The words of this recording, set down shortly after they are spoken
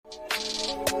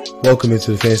Welcome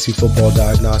into the Fantasy Football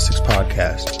Diagnostics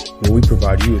Podcast, where we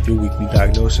provide you with your weekly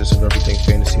diagnosis of everything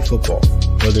fantasy football.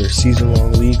 Whether it's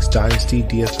season-long leagues, dynasty,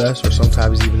 DFS, or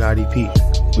sometimes even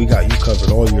IDP, we got you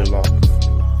covered all year long.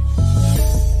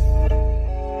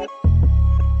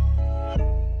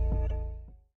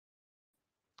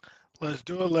 Let's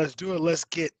do it. Let's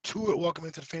get to it. Welcome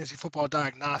into the Fantasy Football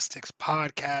Diagnostics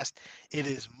Podcast. It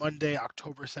is Monday,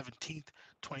 October 17th,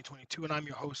 2022, and I'm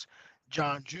your host,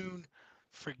 John June.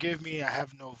 Forgive me, I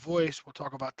have no voice. We'll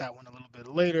talk about that one a little bit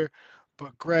later.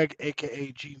 But Greg,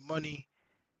 a.k.a. G Money,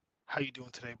 how you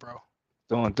doing today, bro?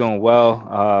 Doing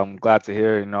well. Glad to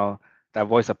hear, that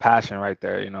voice of passion right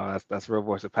there. That's real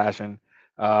voice of passion.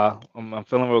 I'm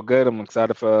feeling real good. I'm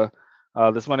excited for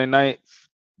this Monday night.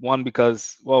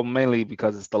 Mainly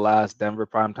because it's the last Denver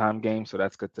primetime game, so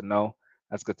that's good to know.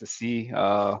 That's good to see.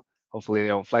 Hopefully they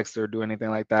don't flex or do anything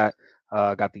like that.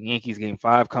 Got the Yankees game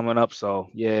 5 coming up, so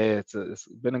yeah, it's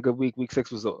been a good week. Week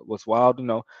 6 was wild.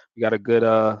 We got a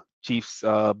good Chiefs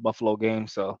Buffalo game,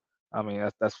 so. I mean,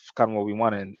 that's kind of what we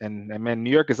wanted. And man, New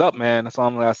York is up, man. That's all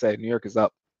I'm gonna say. New York is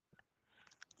up.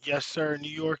 Yes, sir.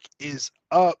 New York is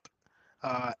up.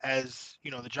 As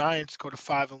you know, the Giants go to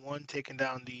 5-1, taking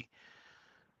down the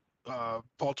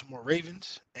Baltimore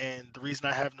Ravens. And the reason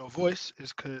I have no voice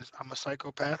is because I'm a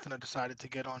psychopath and I decided to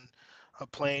get on a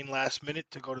plane last minute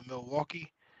to go to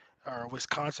Milwaukee, or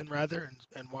Wisconsin rather,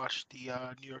 and watch the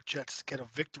New York Jets get a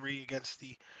victory against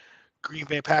the Green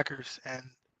Bay Packers. And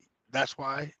that's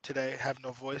why today I have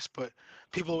no voice. But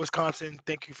people of Wisconsin,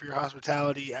 thank you for your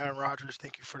hospitality. Aaron Rodgers,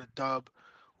 thank you for the dub.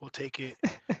 We'll take it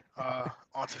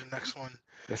on to the next one.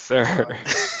 Yes, sir.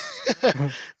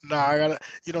 I gotta,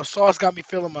 Sauce got me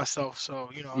feeling myself. So,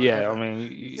 Yeah, I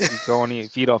mean, you go on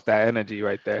and feed off that energy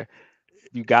right there.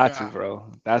 You got to, yeah, bro.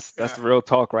 That's yeah. the real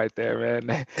talk right there,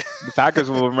 man. The Packers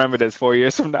will remember this 4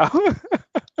 years from now.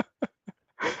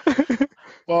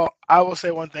 Well, I will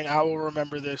say one thing. I will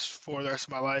remember this for the rest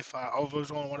of my life. I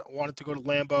always wanted to go to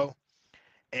Lambeau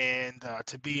and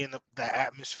to be in the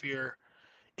atmosphere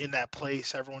in that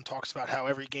place. Everyone talks about how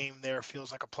every game there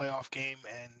feels like a playoff game,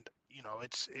 and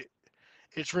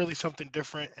it's really something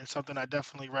different and something I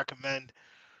definitely recommend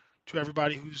to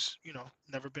everybody who's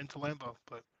never been to Lambeau.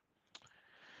 But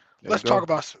There we let's talk go.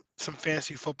 about some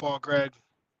fantasy football, Greg.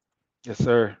 Yes,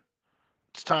 sir.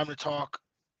 It's time to talk.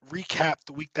 Recap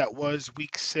the week that was,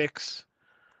 week 6,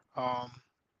 um,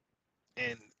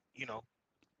 and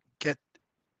get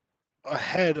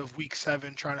ahead of week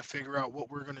 7, trying to figure out what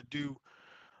we're gonna do,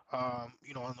 on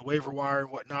the waiver wire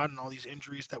and whatnot, and all these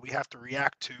injuries that we have to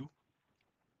react to.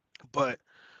 But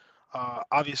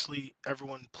obviously,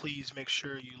 everyone, please make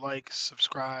sure you like,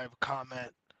 subscribe,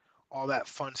 comment, all that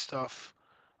fun stuff.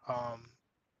 Um,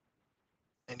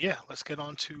 and yeah, let's get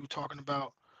on to talking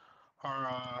about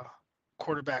our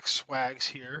quarterback swags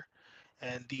here.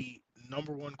 And the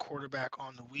number one quarterback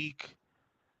on the week,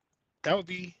 that would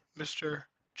be Mr.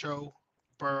 Joe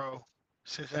Burrow,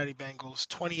 Cincinnati Bengals,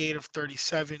 28 of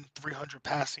 37, 300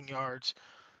 passing yards,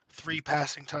 3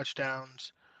 passing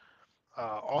touchdowns.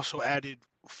 Also added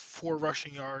 4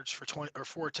 rushing yards for 20, or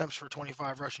 4 attempts for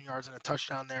 25 rushing yards and a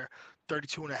touchdown there.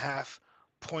 32 and a half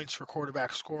points for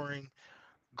quarterback scoring.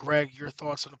 Greg, your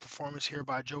thoughts on the performance here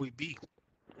by Joey B?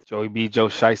 Joe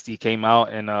Shiesty came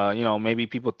out and maybe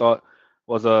people thought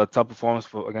was a tough performance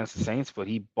against the Saints, but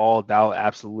he balled out,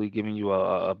 absolutely giving you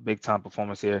a big time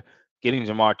performance here. Getting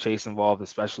Jamar Chase involved,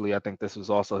 especially, I think this was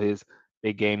also his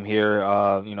big game here.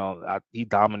 He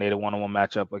dominated one-on-one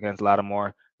matchup against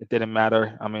Lattimore. It didn't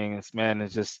matter. I mean, this man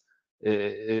is just,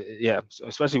 yeah,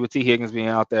 especially with T. Higgins being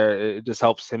out there, it just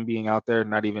helps him being out there.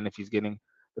 Not even if he's getting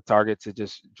the target to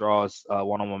just draws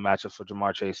one-on-one matchups for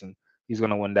Jamar Chase, and he's going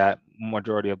to win that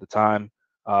majority of the time.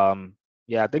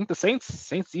 Yeah, I think the Saints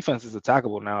defense is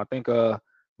attackable now. I think we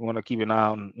want to keep an eye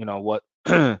on what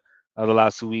the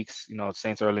last 2 weeks.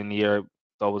 Saints early in the year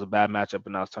thought was a bad matchup,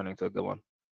 and now it's turning to a good one.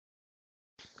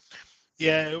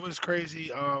 Yeah, it was crazy.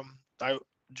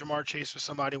 Jamar Chase was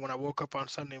somebody when I woke up on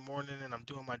Sunday morning and I'm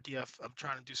doing I'm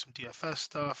trying to do some DFS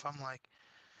stuff. I'm like,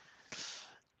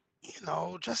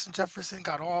 Justin Jefferson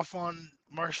got off on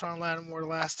Marshawn Lattimore the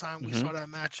last time we Hmm. saw that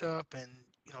matchup, and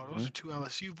those Hmm. are 2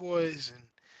 LSU boys, and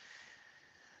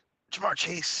Jamar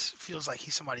Chase feels like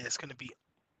he's somebody that's going to be,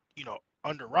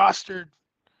 under rostered,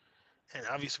 and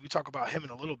obviously we talk about him in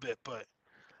a little bit, but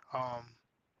um,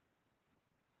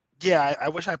 yeah, I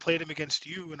wish I played him against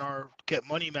you in our Get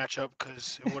Money matchup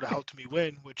because it would have helped me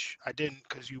win, which I didn't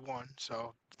because you won.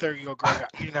 So there you go, Greg.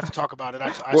 You didn't have to talk about it.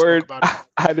 I spoke Word. about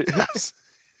I did. it.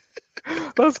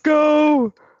 Let's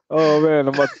go. Oh man,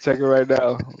 I'm about to check it right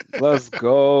now. Let's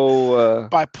go.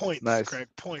 By points, Nice. Greg.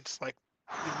 Points. Like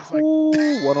it was like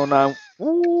Ooh, 109.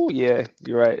 Ooh, yeah,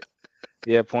 you're right.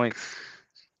 Yeah, points,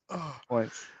 Oh,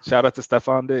 points. Shout out to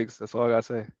Stephon Diggs. That's all I gotta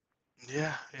say.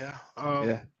 yeah, yeah.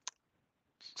 Yeah,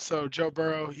 So Joe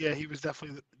Burrow, yeah, he was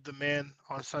definitely the man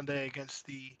on Sunday against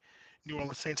the New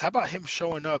Orleans Saints. How about him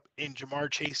showing up in Jamar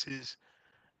Chase's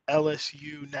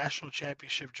LSU national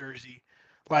championship jersey,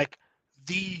 like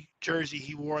the jersey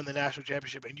he wore in the national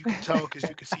championship, and you can tell because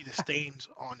you can see the stains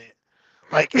on it.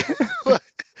 Like,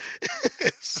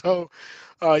 so,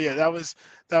 yeah, that was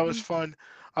fun.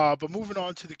 But moving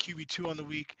on to the QB2 on the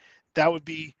week, that would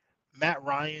be Matt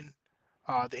Ryan,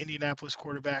 the Indianapolis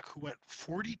quarterback, who went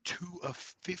 42 of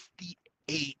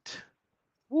 58,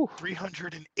 Woo.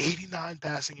 389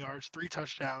 passing yards, 3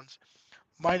 touchdowns,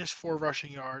 -4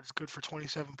 rushing yards, good for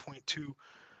 27.2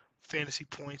 fantasy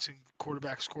points and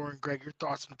quarterback scoring. Greg, your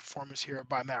thoughts on the performance here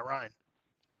by Matt Ryan?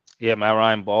 Yeah, Matt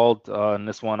Ryan balled in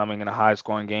this one. I mean, in a high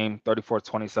scoring game,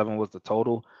 34-27 was the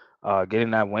total.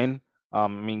 Getting that win. I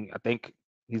mean, I think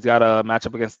he's got a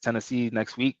matchup against Tennessee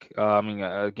next week. I mean,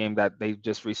 a game that they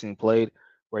just recently played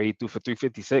where he threw for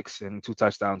 356 and 2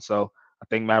 touchdowns. So I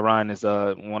think Matt Ryan is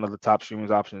one of the top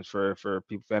streaming options for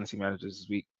people fantasy managers this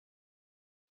week.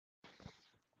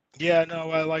 Yeah,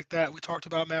 no, I like that. We talked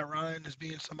about Matt Ryan as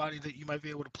being somebody that you might be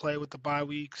able to play with the bye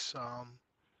weeks. I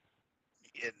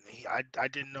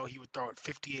didn't know he would throw it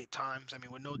 58 times. I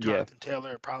mean, with no Yeah, Jonathan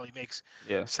Taylor, it probably makes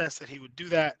yeah, sense that he would do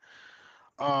that.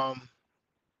 Um,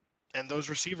 and those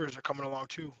receivers are coming along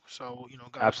too. So,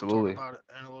 guys, we'll talk absolutely. about it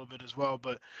in a little bit as well.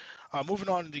 But moving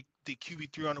on to the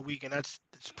QB3 on the week, and it's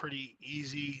pretty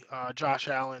easy. Josh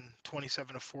Allen,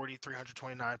 27 of 40,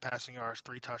 329 passing yards,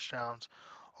 3 touchdowns.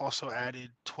 Also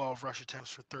added 12 rush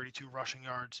attempts for 32 rushing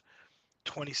yards,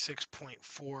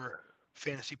 26.4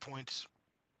 fantasy points.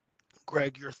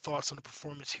 Greg, your thoughts on the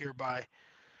performance here by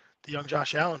the young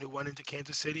Josh Allen, who went into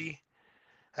Kansas City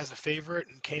as a favorite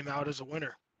and came out as a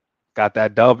winner? Got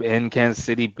that dub in Kansas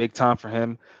City, big time for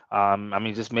him. I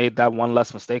mean, just made that one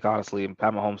less mistake, honestly. And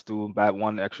Pat Mahomes threw that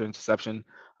one extra interception,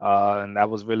 and that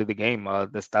was really the game.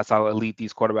 That's how elite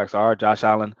these quarterbacks are. Josh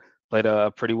Allen played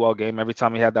a pretty well game. Every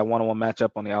time he had that one-on-one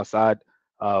matchup on the outside,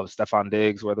 Stephon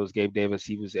Diggs, whether it was Gabe Davis,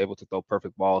 he was able to throw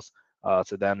perfect balls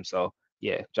to them. So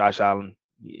yeah, Josh Allen,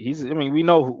 he's. I mean, we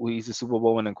know he's a Super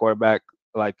Bowl winning quarterback.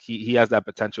 Like he has that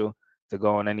potential to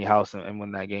go in any house and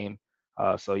win that game.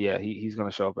 So yeah, he's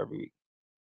gonna show up every week.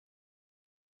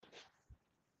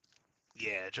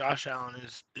 Yeah, Josh Allen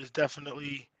is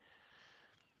definitely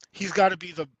he's got to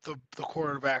be the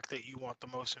quarterback that you want the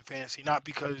most in fantasy. Not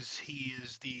because he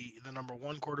is the number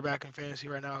one quarterback in fantasy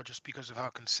right now, just because of how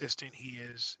consistent he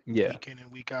is Yeah, week in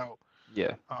and week out.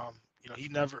 yeah,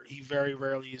 He very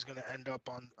rarely is going to end up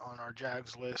on our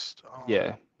Jags list.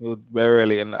 yeah. He'll very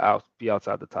rarely be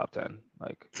outside the top 10,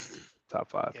 like top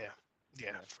five. Yeah,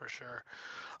 yeah, Yeah. for sure.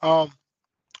 Um,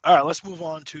 all right, let's move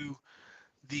on to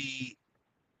the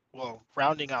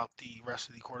rounding out the rest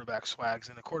of the quarterback swags.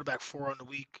 And the quarterback 4 on the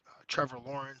week, Trevor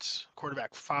Lawrence.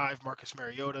 Quarterback 5, Marcus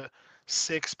Mariota.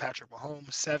 6, Patrick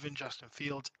Mahomes. 7, Justin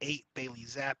Fields. 8, Bailey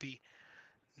Zappi.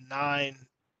 9,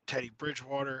 Teddy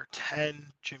Bridgewater.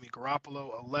 10, Jimmy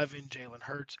Garoppolo. 11, Jalen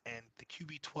Hurts. And the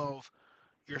QB 12,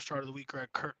 your start of the week, Greg,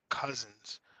 Kirk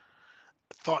Cousins.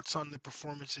 Thoughts on the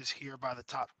performances here by the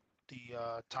top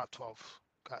 12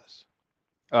 guys?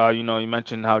 You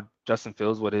mentioned how Justin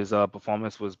Fields with his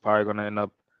performance was probably gonna end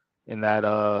up in that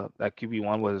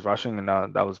QB1 with his rushing, and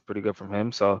that was pretty good from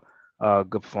him. So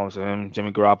good performance from him.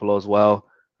 Jimmy Garoppolo as well.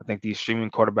 I think these streaming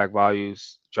quarterback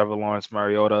values, Trevor Lawrence,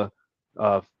 Mariota,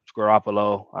 uh,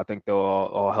 Garoppolo, I think they'll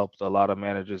all help a lot of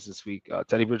managers this week.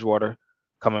 Teddy Bridgewater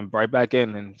coming right back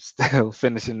in and still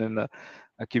finishing in the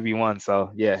QB1.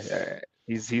 So yeah,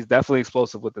 he's definitely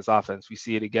explosive with this offense. We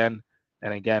see it again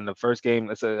and again. The first game,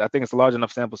 I think it's a large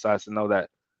enough sample size to know that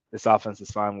this offense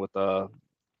is fine with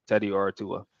Teddy or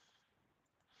Tua.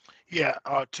 Yeah,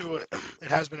 Tua. It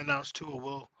has been announced Tua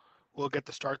will get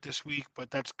the start this week, but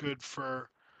that's good for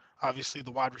obviously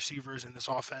the wide receivers in this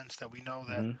offense that we know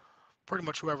that Hmm. pretty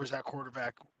much whoever's at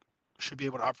quarterback should be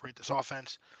able to operate this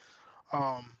offense.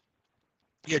 Um,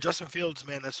 yeah, Justin Fields,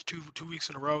 man, that's two weeks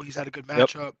in a row. He's had a good Yep.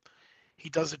 matchup. He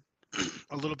does it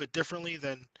a little bit differently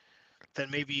than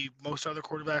maybe most other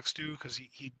quarterbacks do because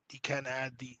he can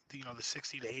add the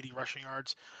 60 to 80 rushing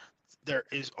yards. There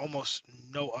is almost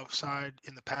no upside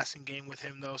in the passing game with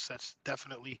him, though, so that's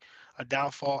definitely a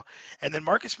downfall. And then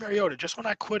Marcus Mariota, just when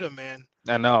I quit him, man,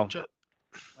 I know. just,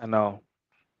 I know.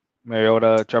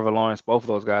 Mariota, Trevor Lawrence, both of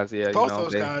those guys. Yeah, both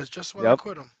those they. guys, just when I Yep.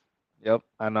 quit him. Yep.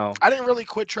 I know. I didn't really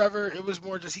quit Trevor. It was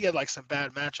more just he had like some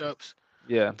bad matchups.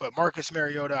 Yeah. But Marcus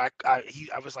Mariota,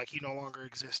 I was like, he no longer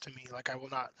exists to me. Like I will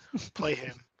not play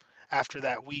him after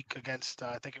that week against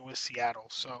I think it was Seattle.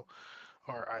 So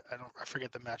or I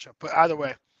forget the matchup. But either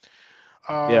way,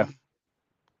 Yeah, um,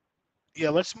 yeah,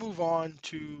 let's move on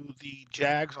to the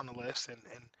Jags on the list, and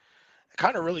it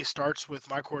kind of really starts with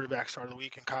my quarterback start of the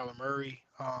week and Kyler Murray.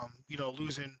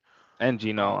 Losing. and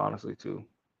Gino, Uh, honestly, too.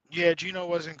 yeah, Gino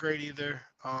wasn't great either.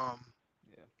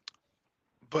 Yeah,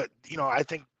 But I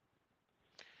think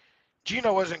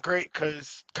Gino wasn't great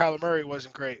because Kyler Murray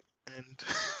wasn't great. And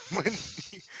when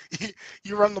you,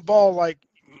 you run the ball like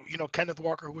Kenneth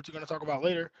Walker, who we're going to talk about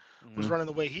later, was hmm running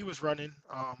the way he was running.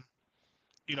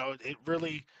 It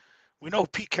really we know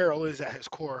Pete Carroll is at his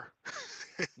core.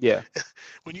 yeah,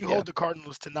 When you yeah, hold the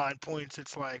Cardinals to 9 points,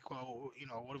 it's like, well,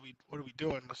 what are we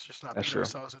doing? Let's just not that's beat true.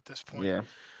 ourselves at this point. Yeah.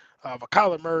 But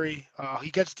Kyler Murray,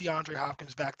 he gets DeAndre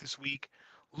Hopkins back this week,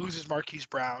 loses Marquise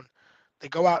Brown. They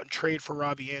go out and trade for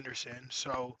Robbie Anderson.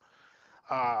 So,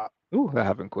 uh, Ooh, that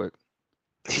happened quick.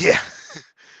 yeah,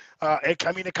 it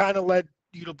kind of led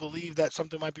you to believe that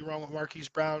something might be wrong with Marquise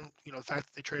Brown. The fact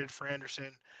that they traded for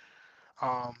Anderson,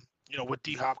 um, with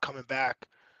D Hop coming back.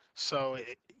 So,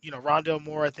 Rondell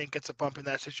Moore, I think, gets a bump in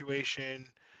that situation.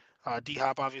 D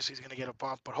Hop obviously is going to get a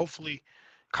bump, but hopefully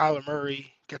Kyler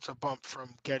Murray gets a bump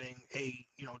from getting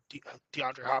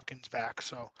DeAndre Hopkins back.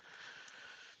 So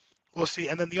we'll see.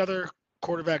 And then the other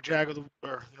quarterback jag of the,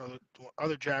 or the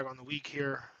other jag on the week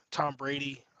here, Tom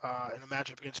Brady, in a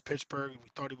matchup against Pittsburgh, we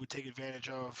thought he would take advantage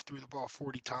of. Threw the ball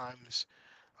 40 times,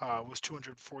 was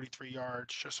 243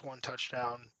 yards, just one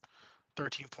touchdown,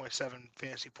 13.7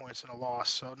 fantasy points and a loss.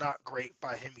 So not great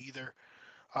by him either.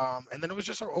 And then it was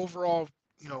just an overall,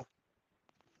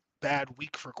 bad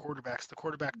week for quarterbacks. The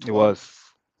quarterback It was.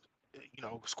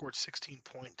 12, scored 16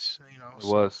 points, It so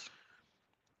was.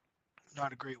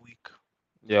 not a great week.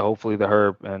 Yeah, hopefully the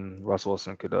Herb and Russ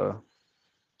Wilson could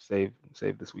save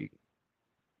this week.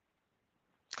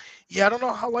 Yeah, I don't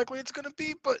know how likely it's going to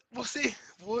be, but we'll see.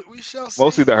 We shall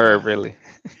Mostly see. the Herb, really.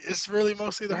 It's really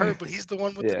mostly the hurt, but he's the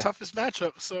one with the Yeah, toughest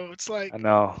matchup. So it's I like,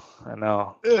 know. I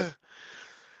know. ugh.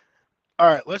 All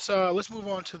right, let's move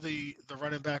on to the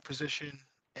running back position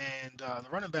and the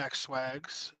running back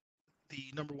swags.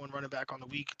 The number one running back on the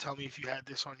week. Tell me if you had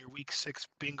this on your week 6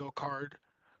 bingo card,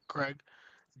 Greg.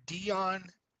 Deion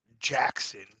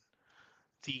Jackson,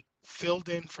 the filled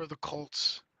in for the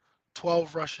Colts,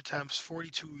 12 rush attempts,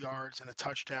 42 yards, and a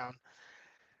touchdown.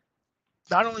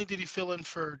 Not only did he fill in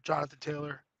for Jonathan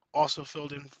Taylor, also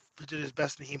filled in, did his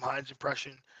best Naheem Hines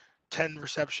impression, 10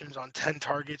 receptions on 10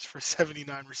 targets for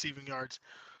 79 receiving yards,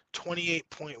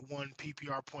 28.1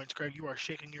 PPR points. Greg, you are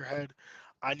shaking your head.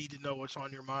 I need to know what's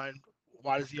on your mind.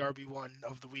 Why does the RB1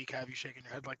 of the week have you shaking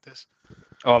your head like this?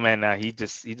 Oh man, nah, he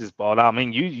just balled out. I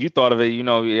mean, you thought of it.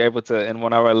 You're able to in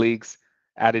one of our leagues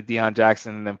added Deion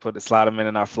Jackson and then slide him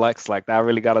in our flex. Like that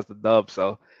really got us the dub.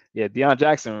 So yeah, Deion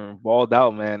Jackson balled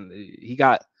out, man. He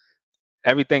got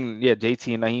everything. Yeah,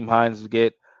 JT and Naheem Hines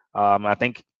get. I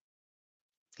think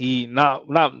he not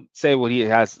say what he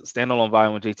has standalone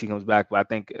volume when JT comes back, but I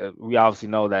think we obviously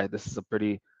know that this is a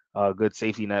pretty good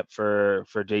safety net for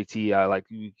JT. Like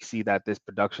you see that this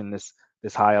production, this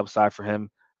high upside for him.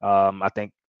 I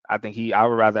think I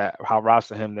would rather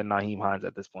roster him than Naheem Hines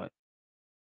at this point.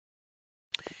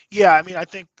 Yeah, I mean, I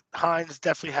think Hines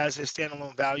definitely has his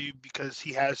standalone value because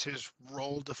he has his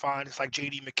role defined. It's like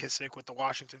J.D. McKissick with the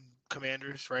Washington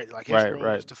Commanders, right? Like his Right,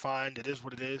 role right, is defined. It is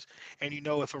what it is. And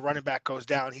if a running back goes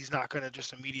down, he's not going to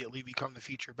just immediately become the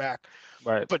feature back.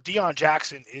 right. But Deion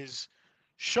Jackson is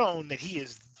shown that he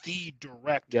is the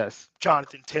direct Yes.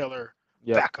 Jonathan Taylor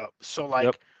Yep. backup. So,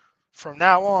 Yep. like, from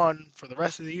now on, for the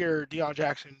rest of the year, Deion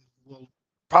Jackson will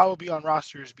probably be on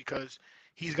rosters because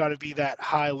he's got to be that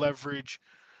high leverage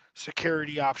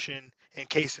security option in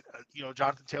case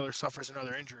Jonathan Taylor suffers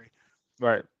another injury.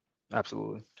 Right.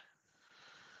 Absolutely.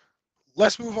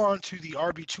 Let's move on to the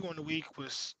RB2 on the week.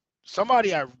 Was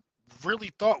somebody I really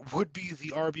thought would be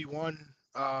the RB1.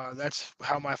 That's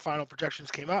how my final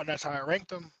projections came out, and that's how I ranked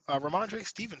them. Ramondre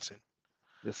Stevenson.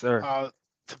 Yes, sir. Uh,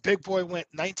 the big boy went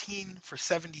 19 for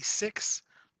 76,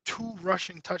 2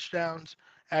 rushing touchdowns,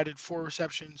 added 4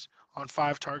 receptions on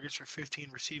 5 targets for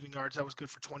 15 receiving yards. That was good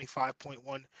for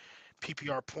 25.1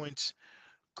 PPR points.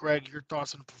 Greg, your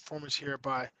thoughts on the performance here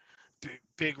by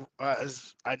big,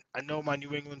 as I know my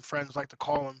New England friends like to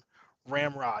call him,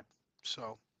 Ramrod.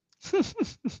 So,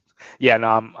 Yeah, no,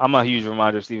 I'm a huge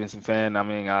Ramondre Stevenson fan. I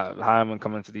mean, Hyman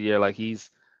coming to the year like he's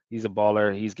a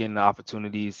baller. He's getting the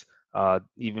opportunities.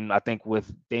 Even I think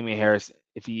with Damian Harris,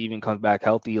 if he even comes back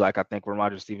healthy, like I think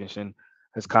Ramondre Stevenson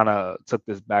has kind of took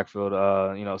this backfield.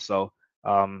 So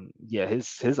yeah,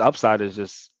 his upside is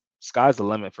just sky's the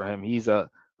limit for him. He's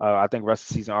I think rest of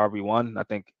the season RB1. I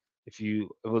think if it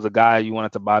was a guy you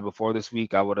wanted to buy before this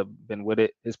week, I would have been with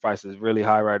it. His price is really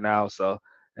high right now, so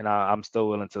and I'm still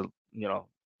willing to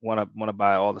want to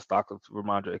buy all the stock of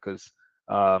Ramondre because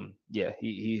yeah,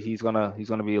 he's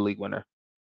gonna be a league winner.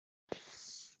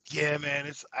 Yeah, man,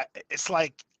 it's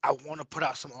like I want to put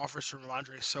out some offers for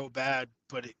Ramondre so bad,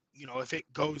 but if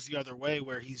it goes the other way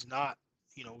where he's not,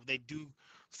 they do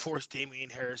force Damian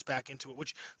Harris back into it,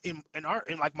 which in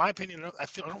like my opinion, I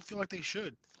don't feel like they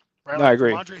should, right? No, I Like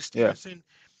agree. Ramondre Yeah, Stevenson,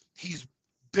 he's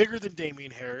bigger than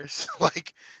Damian Harris,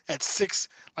 like at 6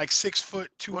 foot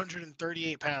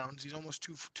 238 pounds. He's almost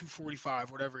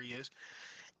 245, whatever he is,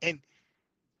 and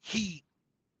he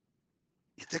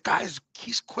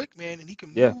he's quick, man, and he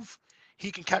can yeah. move.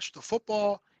 He can catch the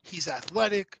football. He's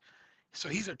athletic, so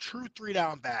he's a true three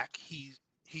down back.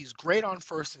 He's great on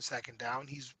first and second down.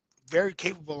 He's very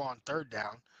capable on third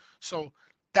down. So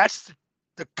that's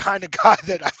the kind of guy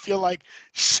that I feel like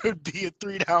should be a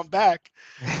three down back.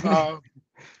 Uh,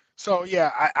 so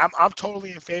yeah, I'm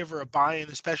totally in favor of buying,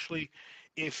 especially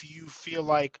if you feel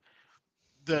like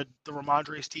the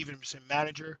Ramondre Stevenson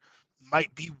manager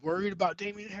might be worried about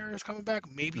Damian Harris coming back.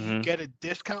 Maybe you hmm get a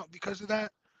discount because of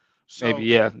that. Maybe,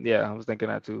 So yeah. I was thinking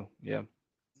that too. Yeah.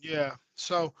 yeah,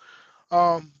 so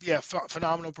yeah,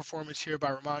 phenomenal performance here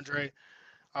by Ramondre.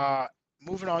 Uh,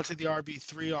 Moving on to the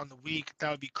RB3 on the week, that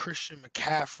would be Christian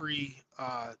McCaffrey.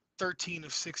 13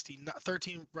 of 60,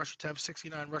 13 rush attempts,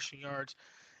 69 rushing yards,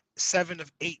 7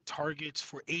 of 8 targets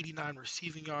for 89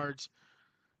 receiving yards.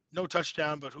 No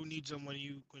touchdown, but who needs them when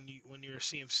you're a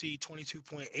CMC?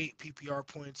 22.8 PPR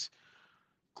points.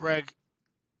 Greg,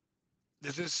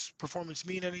 does this performance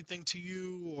mean anything to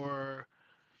you, or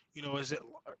is it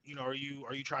are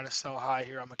you trying to sell high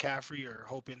here on McCaffrey, or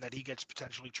hoping that he gets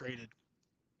potentially traded?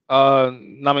 I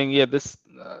mean, yeah,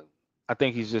 I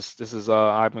think this is,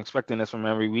 I'm expecting this from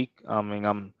every week. I mean,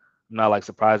 I'm not like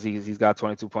surprised he's got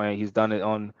 22.8. He's done it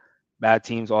on bad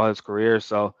teams all his career.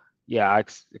 So yeah, I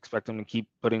expect him to keep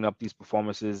putting up these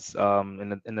performances,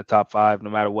 in the top five, no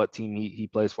matter what team he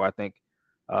plays for. I think,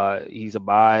 he's a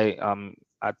buy.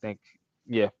 I think,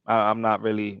 yeah, I'm not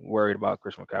really worried about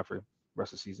Chris McCaffrey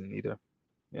rest of the season either.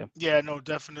 Yeah. Yeah, no,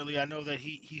 definitely. I know that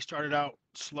he started out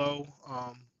slow.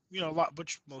 A lot,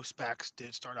 which most backs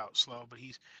did start out slow, but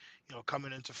he's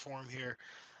coming into form here.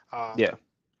 Um, Yeah.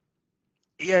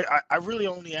 yeah, I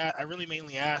really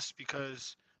mainly asked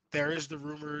because there is the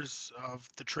rumors of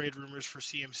the trade rumors for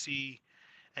CMC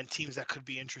and teams that could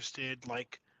be interested,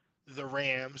 like the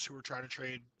Rams, who are trying to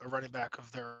trade a running back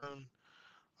of their own.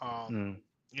 Um, Mm.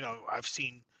 I've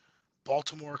seen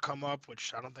Baltimore come up,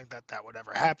 which I don't think that would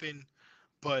ever happen.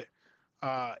 But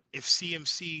if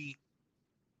CMC,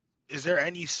 is there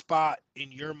any spot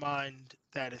in your mind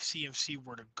that if CMC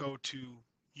were to go to,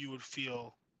 you would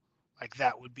feel like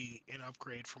that would be an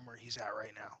upgrade from where he's at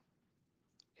right now?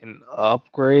 An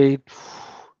upgrade.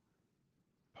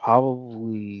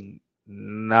 Probably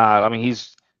not. I mean,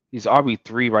 he's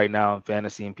RB3 right now in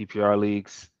fantasy and PPR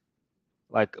leagues.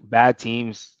 Like bad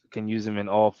teams can use him in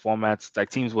all formats. Like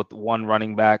teams with one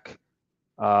running back.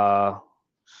 Uh,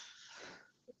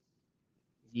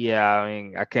 yeah. I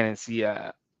mean, I can't see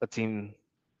a team.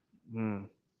 Hmm.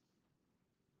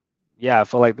 Yeah, I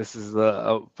feel like this is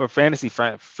for fantasy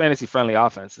friendly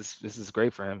offense. This is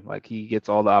great for him. Like he gets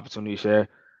all the opportunity share.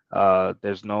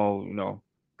 There's no,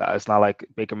 it's not like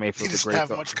Baker He Mayfield's a doesn't great.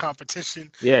 have much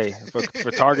competition. Yeah,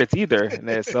 for targets either.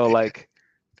 And so like,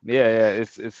 yeah,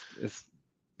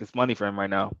 it's money for him right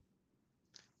now.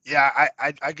 Yeah,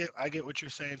 I get what you're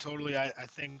saying totally. I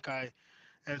think I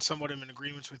and somewhat am in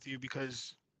agreement with you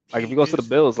because Like if he he goes to the is.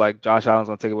 Bills, like Josh Allen's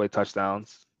gonna take away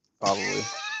touchdowns, probably.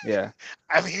 Yeah.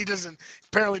 I mean, he doesn't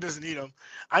apparently doesn't need him.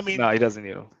 I mean, No, he doesn't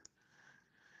need him.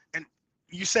 and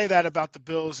you say that about the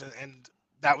Bills, and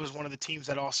that was one of the teams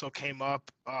that also came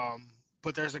up.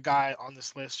 But there's a guy on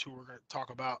this list who we're going to talk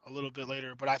about a little bit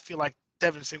later. But I feel like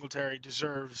Devin Singletary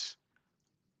deserves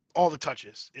all the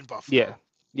touches in Yeah. Buffalo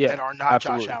Yeah. that are not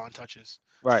Josh Absolutely. Allen touches.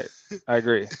 Right. I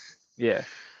agree. Yeah,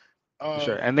 for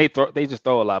sure. Um, And they just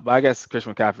throw a lot, but I guess Chris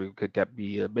McCaffrey could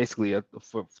be basically a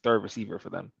third receiver for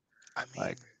them. I mean,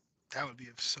 Like, that would be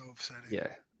so upsetting yeah.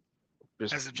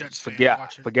 Just as a Jets fan forget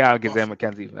watching forget out Isaiah Buffalo.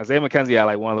 McKenzie. Isaiah McKenzie had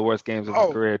like one of the worst games of his Oh,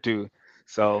 career too. yeah.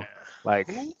 So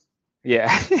like, Who? yeah.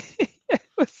 It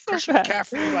was so Christian bad.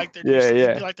 McCaffrey, like their new, Yeah,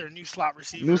 he'd be yeah. like their new slot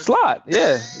New receiver. slot.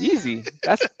 Yeah, easy.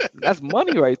 That's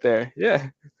money right there. Yeah.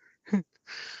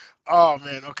 Oh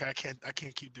man, okay, I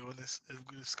can't keep doing this.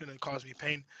 It's gonna cause me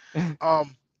pain.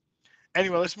 Um,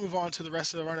 Anyway, let's move on to the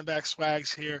rest of the running back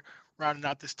swags here. Rounding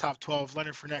out this top 12,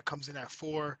 Leonard Fournette comes in at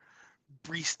 4.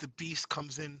 Brees the Beast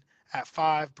comes in at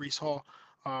 5. Brees Hall.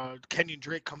 Kenyon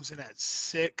Drake comes in at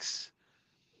 6.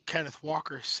 Kenneth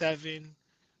Walker 7,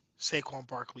 Saquon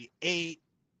Barkley 8,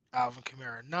 Alvin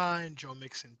Kamara 9, Joe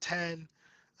Mixon 10,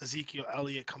 Ezekiel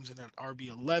Elliott comes in at RB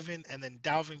 11, and then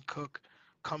Dalvin Cook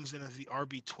comes in as the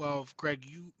RB 12. Greg,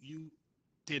 you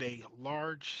did a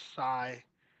large sigh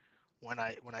when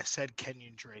I said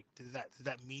Kenyon Drake. Did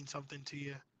that mean something to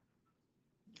you?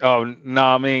 Oh no,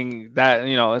 I mean that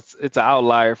it's an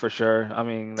outlier for sure. I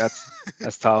mean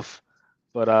that's tough,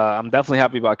 but I'm definitely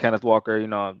happy about Kenneth Walker.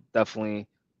 I'm definitely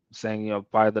saying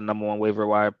probably the number one waiver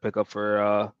wire pickup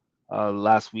for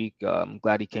last week. I'm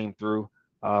glad he came through.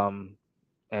 Um,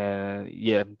 and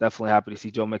yeah, definitely happy to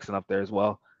see Joe Mixon up there as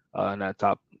well in that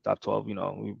top 12.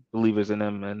 We believers in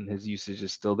him and his usage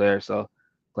is still there. So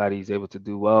glad he's able to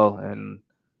do well. And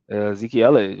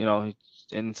Ezekiel Elliott,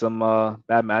 in some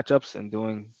bad matchups and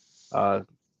doing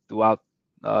throughout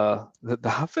the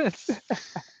offense.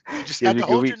 You just Gives had you to a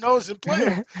good hold your week. nose and play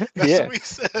him. That's Yeah, what we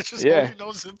said. Just hold yeah, your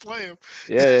nose and play him.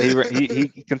 yeah. He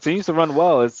continues to run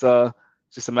well. It's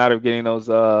just a matter of getting those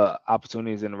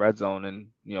opportunities in the red zone,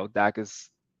 and Dak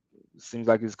seems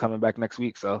like he's coming back next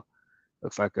week. So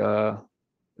looks like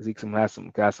Zeke has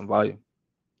some volume.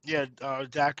 Yeah,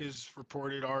 Dak is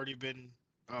reported already been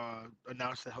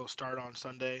announced that he'll start on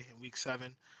Sunday in Week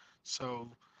 7.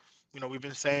 So we've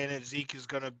been saying that Zeke is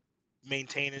gonna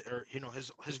maintain it, or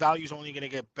his value is only gonna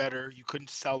get better. You couldn't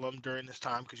sell him during this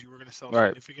time because you were gonna sell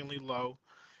Right. significantly low.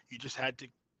 You just had to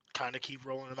kind of keep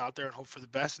rolling him out there and hope for the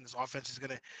best. And this offense is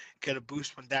gonna get a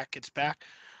boost when Dak gets back.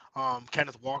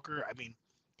 Kenneth Walker, I mean,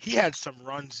 he had some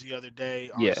runs the other day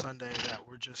on Yeah. Sunday that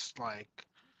were just like,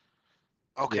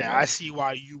 okay, Yeah, I man. see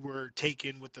why you were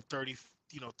taken with the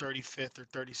 35th or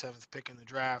 37th pick in the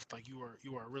draft. Like you are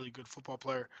a really good football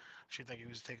player. I should think he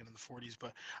was taken in the 40s,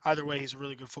 but either way, he's a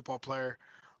really good football player.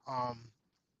 Um,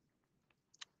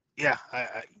 yeah,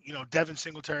 Devin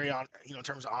Singletary on in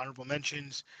terms of honorable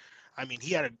mentions. I mean,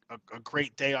 he had a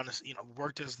great day on this.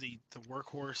 Worked as the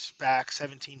workhorse back,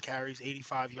 17 carries,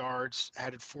 85 yards,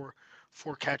 added four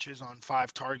catches on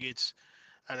 5 targets,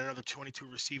 and another 22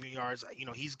 receiving yards.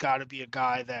 He's got to be a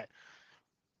guy that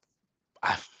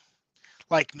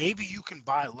like maybe you can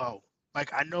buy low.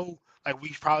 Like I know like we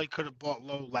probably could have bought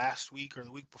low last week or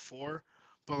the week before,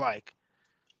 but like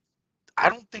I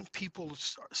don't think people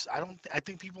I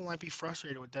think people might be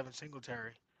frustrated with Devin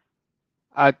Singletary.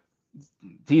 I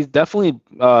He's definitely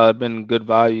been good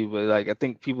value, but like I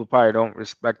think people probably don't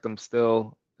respect him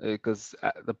still because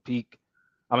at the peak,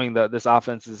 I mean, this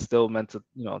offense is still meant to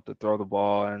to throw the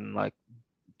ball, and like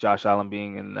Josh Allen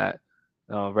being in that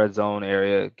red zone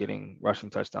area, getting rushing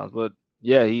touchdowns. But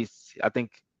yeah, I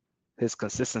think his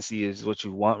consistency is what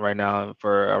you want right now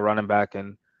for a running back,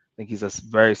 and I think he's a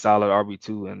very solid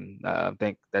RB2, and I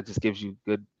think that just gives you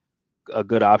a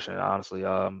good option, honestly.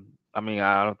 I mean,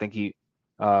 I don't think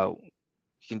uh,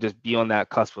 he can just be on that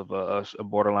cusp of a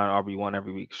borderline RB1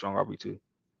 every week, strong RB2.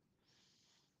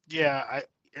 Yeah,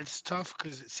 it's tough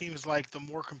because it seems like the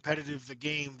more competitive the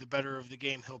game, the better of the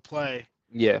game he'll play,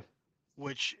 Yeah,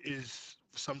 which is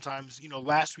sometimes,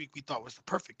 last week we thought was the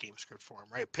perfect game script for him,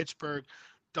 right? Pittsburgh,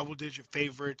 double digit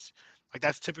favorites. Like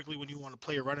that's typically when you want to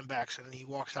play your running backs, and then he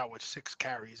walks out with 6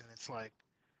 carries, and it's like,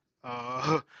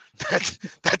 uh,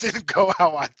 that didn't go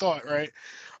how I thought, right?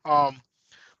 Um,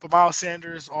 but Miles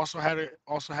Sanders also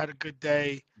had a good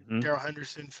day. hmm Daryl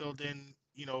Henderson filled in,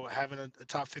 having a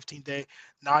top 15 day.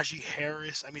 Najee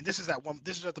Harris. I mean, this is at one.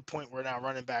 This is at the point where now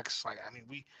running backs like I mean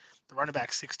the running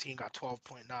back 16 got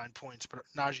 12.9 points, but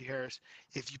Najee Harris,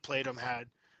 if you played him,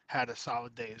 had a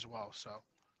solid day as well. So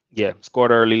yeah,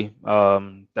 scored early.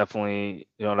 Definitely,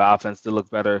 the offense did look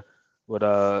better with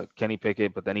Kenny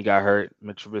Pickett, but then he got hurt.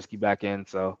 Mitch Trubisky back in,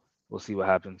 so we'll see what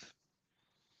happens.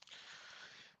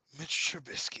 Mitch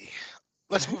Trubisky.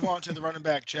 Let's move on to the running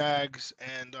back Jags.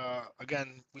 And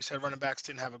again, we said running backs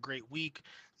didn't have a great week.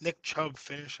 Nick Chubb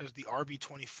finished as the RB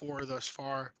 24 thus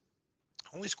far.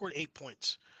 Only scored 8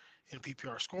 points in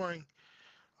PPR scoring.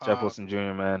 Jeff Uh, Wilson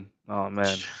Jr., man. Oh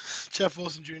man. Jeff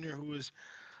Wilson Jr., who was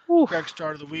Whew. Greg's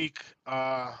start of the week.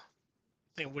 I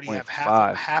think what do you Point have?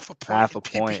 five, Half a point half in a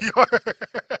point, PPR.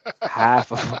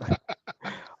 half a.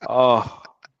 Oh,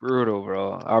 brutal,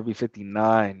 bro. RB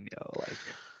 59, like,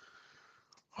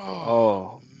 Oh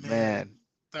oh man, man.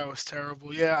 that was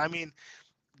terrible. Yeah, I mean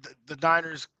the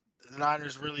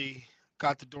Niners really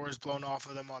got the doors blown off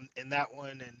of them on in that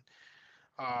one, and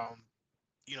um,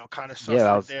 kind of Yeah,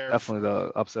 that suffered was there. definitely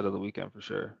the upset of the weekend for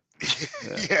sure.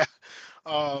 Yeah. Yeah,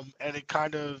 and it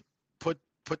kind of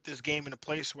put this game in a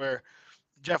place where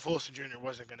Jeff Wilson Jr.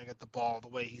 wasn't going to get the ball the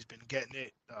way he's been getting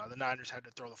it. The Niners had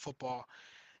to throw the football,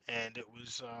 and it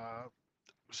was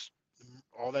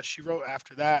all that she wrote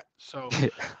after that. So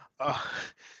uh,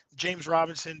 James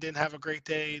Robinson didn't have a great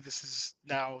day. This is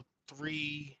now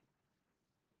 3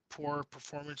 poor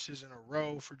performances in a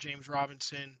row for James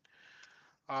Robinson.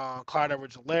 Clyde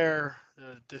Edwards-Helaire,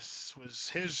 this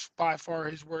was by far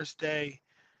his worst day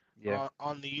Yeah,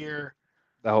 on the year.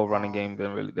 that whole running Um, game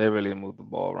they really moved the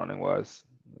ball running wise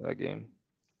that game.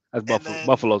 That's and then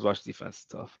Buffalo's rush defense is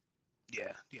tough.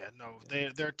 yeah, no,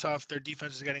 they're tough. Their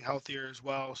defense is getting healthier as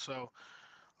well. So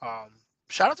um,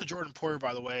 shout out to Jordan Poyer,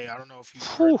 by the way. I don't know if you've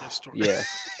heard Whew. this story. Yeah,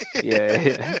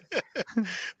 yeah,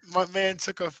 My man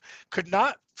could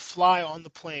not fly on the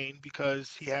plane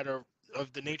because he had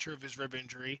of the nature of his rib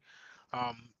injury.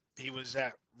 He was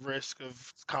at risk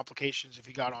of complications if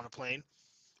he got on a plane.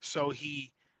 So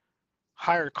he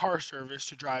hired car service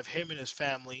to drive him and his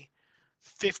family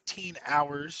 15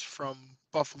 hours from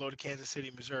Buffalo to Kansas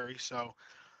City, Missouri. So,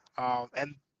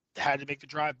 and had to make the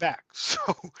drive back.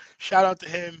 So, shout out to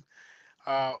him.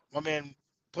 My man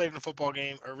played in a football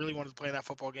game, or really wanted to play in that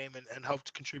football game, and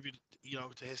helped contribute,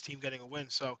 to his team getting a win.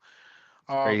 So,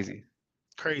 um, crazy.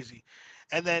 crazy.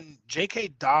 And then J.K.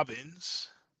 Dobbins.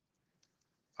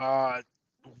 Uh,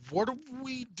 what are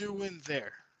we doing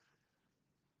there?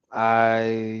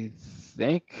 I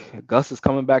think Gus is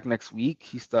coming back next week.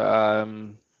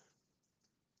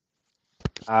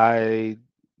 I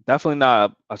definitely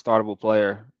not a startable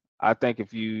player. I think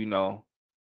if you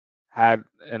had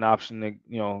an option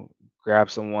to grab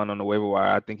someone on the waiver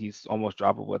wire, I think he's almost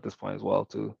droppable at this point as well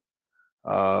too.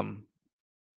 Um,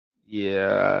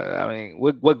 yeah, I mean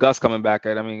with Gus coming back,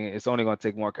 I mean it's only going to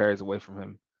take more carries away from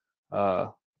him. I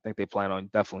think they plan on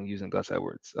definitely using Gus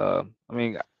Edwards. I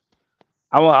mean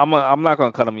I'm not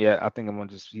going to cut him yet. I think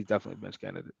he's definitely a bench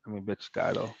candidate. I mean bench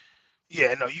guy though.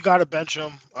 Yeah, no, you got to bench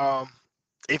him.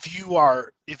 If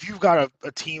you've got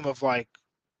a team of like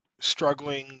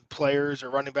struggling players or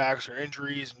running backs or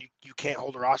injuries, and you can't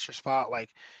hold a roster spot, like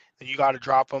then you got to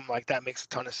drop them. Like that makes a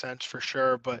ton of sense for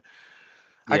sure. But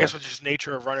I Yeah, guess with just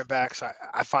nature of running backs,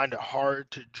 I find it hard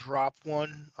to drop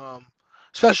one.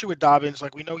 Especially with Dobbins,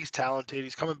 like we know he's talented.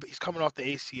 He's coming off the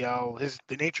ACL.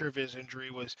 The nature of his injury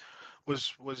was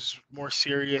more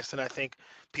serious than I think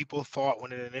people thought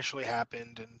when it initially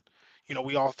happened. And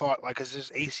we all thought like, cause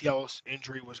his ACL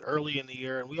injury was early in the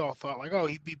year, and we all thought like, oh,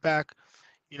 he'd be back,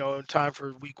 in time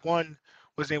for week 1.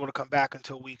 Wasn't able to come back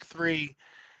until week 3,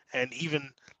 and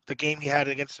even the game he had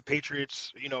against the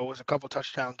Patriots, was a couple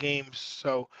touchdown games.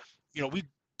 So, we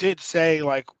did say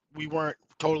like we weren't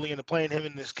totally into playing him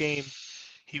in this game.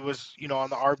 He was, on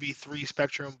the RB3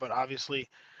 spectrum, but obviously,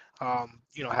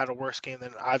 had a worse game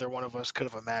than either one of us could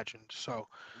have imagined. So,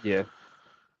 yeah.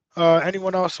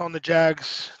 anyone else on the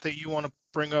Jags that you want to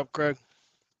bring up, Greg?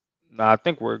 No, I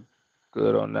think we're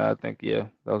good on that. I think yeah,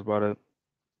 that was about it.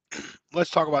 Let's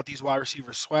talk about these wide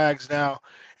receiver swags now.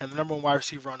 And the number one wide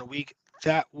receiver on the week,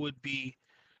 that would be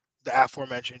the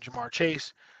aforementioned Ja'Marr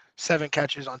Chase. 7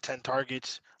 catches on 10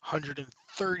 targets,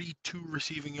 132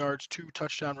 receiving yards, 2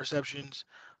 touchdown receptions,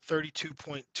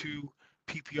 32.2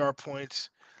 PPR points.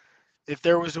 If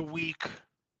there was a week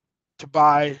to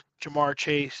buy Ja'Marr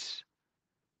Chase,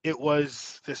 it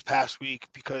was this past week,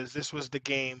 because this was the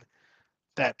game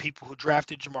that people who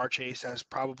drafted Ja'Marr Chase as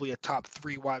probably a top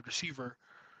 3 wide receiver,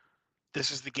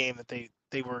 this is the game that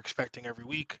they were expecting every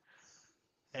week.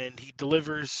 And he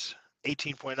delivers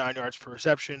 18.9 yards per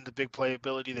reception, the big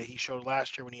playability that he showed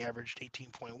last year when he averaged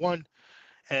 18.1,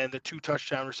 and the 2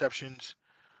 touchdown receptions.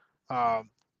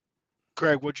 Um,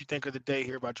 Greg, what'd you think of the day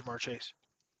here about Ja'Marr Chase?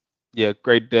 Yeah,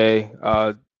 great day.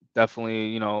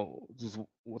 Definitely, just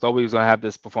thought we was gonna have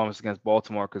this performance against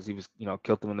Baltimore because he was,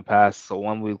 killed them in the past. So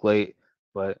 1 week late,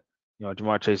 but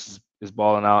Ja'Marr Chase is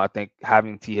balling out. I think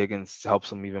having T Higgins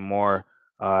helps him even more,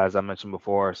 as I mentioned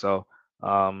before. So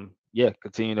yeah,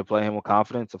 continue to play him with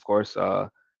confidence, of course,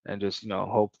 and just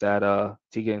hope that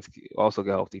T Higgins also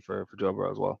get healthy for Joe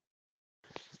Burrow as well.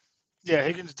 Yeah,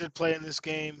 Higgins did play in this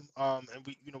game, and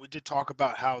we did talk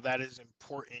about how that is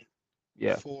important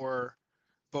Yeah, for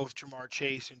both Ja'Marr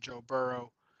Chase and Joe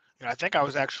Burrow. I think I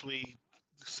was actually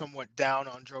somewhat down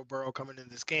on Joe Burrow coming into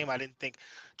this game. I didn't think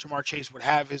Ja'Marr Chase would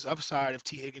have his upside if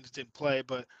T Higgins didn't play,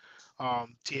 but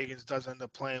T Higgins does end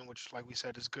up playing, which, like we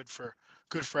said, is good for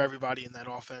everybody in that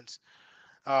offense.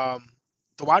 Um,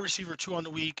 the wide receiver 2 on the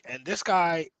week, and this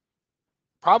guy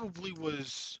probably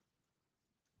was.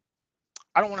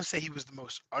 I don't want to say he was the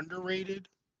most underrated,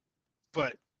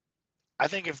 but I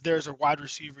think if there's a wide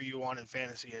receiver you want in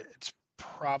fantasy, it's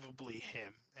probably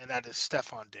him, and that is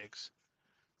Stephon Diggs.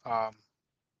 Um,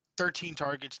 13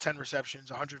 targets, 10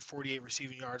 receptions, 148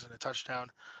 receiving yards, and a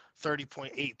touchdown,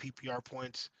 30.8 PPR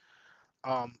points.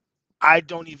 Um, I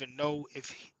don't even know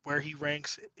where he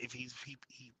ranks. If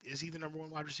is he the number one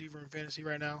wide receiver in fantasy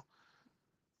right now?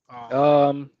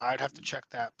 Um, I'd have to check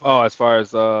that, oh, as far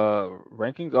as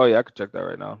rankings, oh yeah, I could check that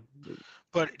right now.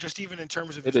 but just even in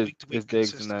terms of It his is week to it's week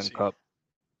Diggs and then consistency, Cup.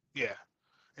 yeah.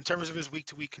 In terms of his week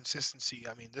to week consistency,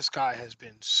 I mean, this guy has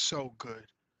been so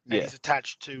good, and Yeah, he's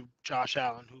attached to Josh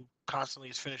Allen, who constantly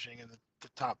is finishing in the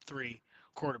top three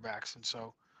quarterbacks, and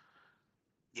so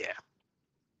yeah,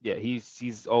 yeah,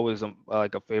 he's always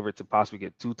like a favorite to possibly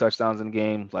get 2 touchdowns in a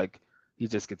game. Like he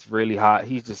just gets really hot.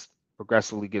 He just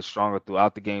progressively gets stronger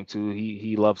throughout the game too.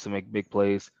 He loves to make big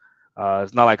plays.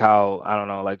 It's not like how I don't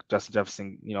know, like Justin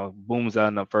Jefferson, booms out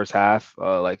in the first half.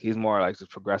 Like he's more like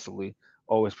just progressively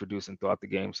always producing throughout the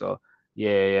game. So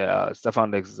yeah.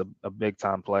 Stephon Diggs is a big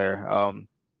time player. And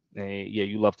yeah,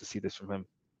 you love to see this from him.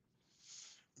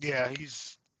 yeah,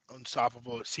 he's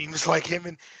unstoppable. It seems like him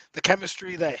and the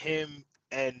chemistry that him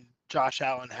and Josh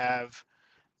Allen have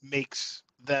makes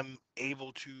them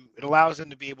able to. It allows them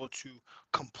to be able to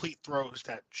complete throws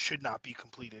that should not be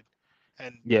completed,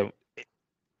 and Yeah. it,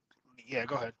 yeah,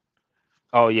 go ahead.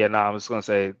 Oh yeah, no, I was gonna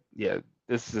say, yeah,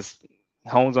 this is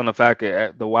hones on the fact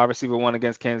that the wide receiver one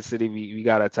against Kansas City, we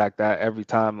gotta attack that every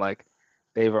time. Like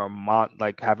they were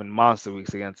like having monster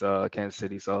weeks against Kansas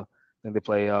City. So I think they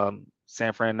play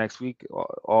San Fran next week,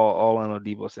 all on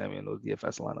Debo Samuel in those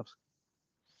DFS lineups.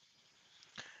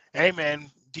 Hey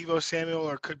man, Devo Samuel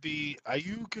or could be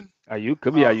Ayuk. And, Ayuk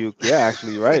could be um, Ayuk. Yeah,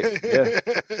 actually, you're right. Yeah,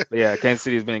 but yeah, Kansas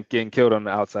City has been getting killed on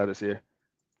the outside this year.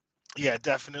 yeah,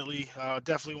 definitely,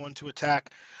 definitely one to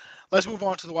attack. Let's move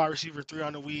on to the wide receiver three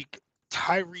on the week.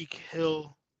 Tyreek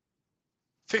Hill,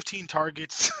 15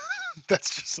 targets.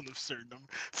 That's just an absurd number.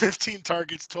 15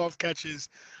 targets, 12 catches,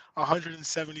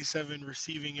 177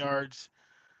 receiving yards,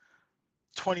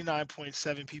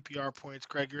 29.7 PPR points.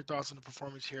 Greg, your thoughts on the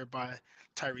performance here by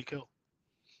Tyreek Hill?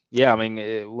 Yeah, I mean,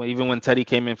 even when Teddy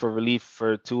came in for relief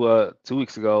for 2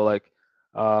 weeks ago, like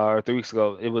or 3 weeks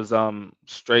ago, it was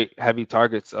straight heavy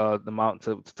targets. The amount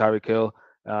to Tyreek Hill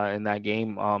in that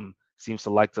game seems to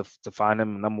like to find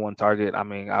him number one target. I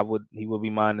mean, he would be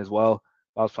mine as well.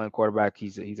 If I was playing quarterback,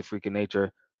 he's a freak of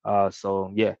nature.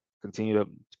 So yeah, continue to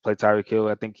play Tyreek Hill.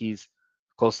 I think he's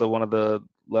close to one of the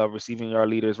receiving yard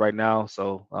leaders right now.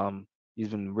 So he's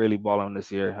been really balling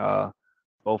this year.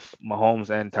 Both Mahomes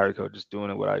and Tyreek Hill just doing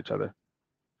it without each other.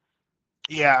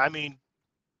 Yeah, I mean,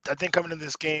 I think coming in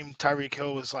this game, Tyreek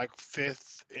Hill was like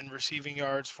fifth in receiving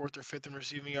yards, fourth or fifth in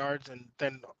receiving yards, and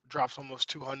then drops almost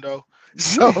 200.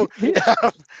 So Yeah.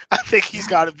 I think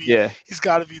Yeah. he's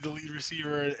got to be the lead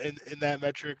receiver in that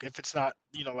metric. If it's not,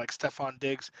 like Stephon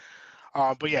Diggs.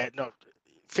 But yeah, no,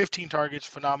 15 targets,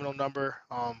 phenomenal number.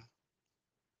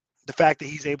 The fact that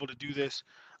he's able to do this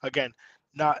again,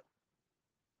 not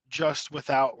just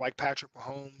without like Patrick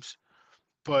Mahomes,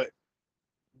 but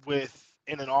with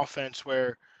in an offense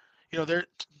where there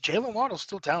Jalen Waddle's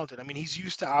still talented. I mean, he's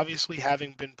used to obviously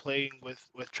having been playing with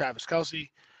Travis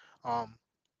Kelsey, um,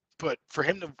 but for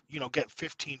him to get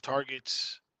 15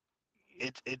 targets,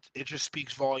 it just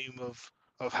speaks volume of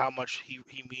how much he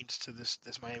means to this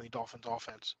Miami Dolphins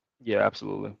offense. Yeah,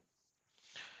 absolutely.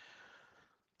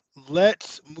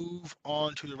 Let's move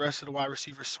on to the rest of the wide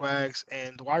receiver swags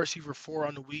and the wide receiver four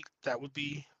on the week. That would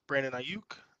be Brandon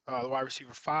Ayuk. The wide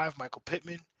receiver five, Michael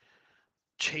Pittman.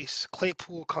 Chase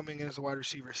Claypool coming in as the wide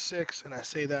receiver six, and I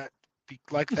say that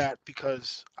like that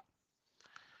because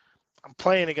I'm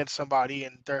playing against somebody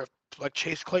and they're like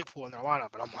Chase Claypool in their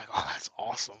lineup, and I'm like, oh, that's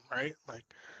awesome, right? Like,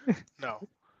 no,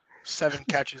 7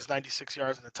 catches, 96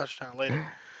 yards, and a touchdown later.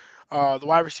 The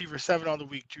wide receiver seven on the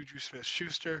week, Juju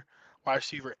Smith-Schuster. Wide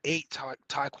receiver eight,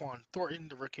 Tyquan Thornton,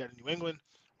 the rookie out of New England.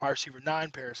 Wide receiver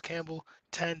nine, Paris Campbell.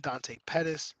 10, Dante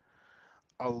Pettis.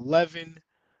 11,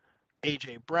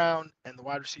 AJ Brown, and the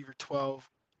wide receiver 12,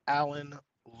 Allen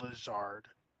Lazard.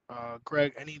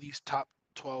 Greg, any of these top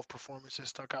 12 performances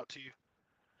stuck out to you?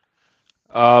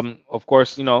 Of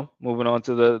course, moving on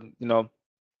to the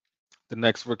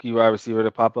next rookie wide receiver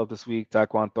to pop up this week,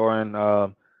 Tyquan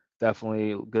Thornton.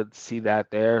 Definitely good to see that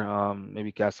there.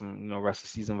 Maybe catch some, rest of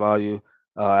season value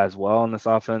as well in this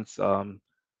offense. And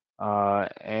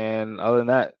other than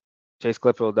that, Chase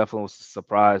Claypool definitely was a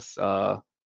surprise, and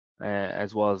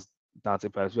as well as Dante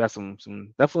Pettis. We had some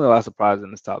definitely a lot of surprises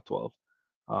in this top 12.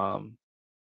 Um,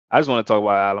 I just want to talk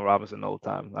about Allen Robinson the whole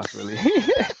time. That's really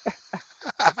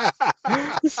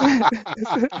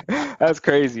that's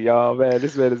crazy, y'all. Man,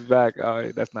 this man is back.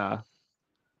 Oh, that's not.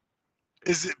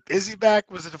 Is he back?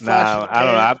 Was it a flash in Nah, the I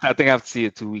don't know. pan? I think I have to see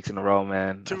it 2 weeks in a row,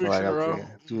 man. I 2 feel weeks like in I a have to see row. it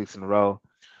 2 weeks in a row.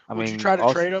 I Would you mean, try to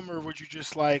also trade him, or would you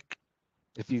just like?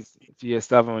 if you have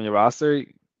stuff on your roster,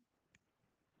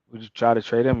 would you try to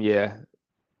trade him? Yeah,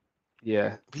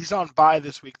 Yeah. He's on bye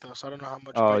this week though, so I don't know how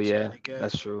much Oh breaks he's yeah, gonna get.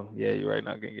 that's true. Yeah, you're right.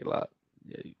 Not gonna get a lot.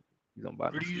 Yeah, you don't buy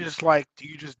Or do this you week. just do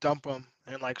you just dump him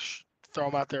and throw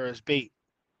him out there as bait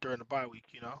during the bye week?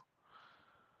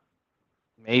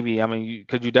 Maybe. I mean, you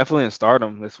definitely didn't start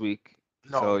him this week,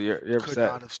 so No, you're could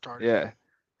upset. not have started Yeah.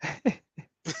 him.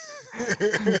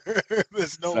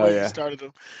 There's no So way you yeah. started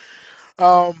him.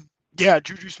 Yeah,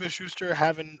 Juju Smith-Schuster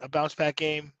having a bounce back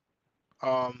game.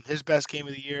 His best game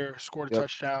of the year. Scored a Yep.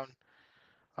 touchdown.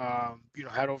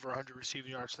 Had over 100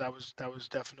 receiving yards. So that was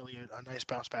definitely a nice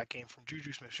bounce back game from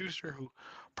Juju Smith-Schuster, who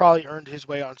probably earned his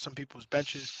way on some people's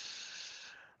benches.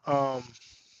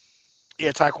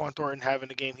 Yeah, Tyquan Thornton having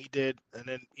the game he did, and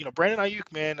then Brandon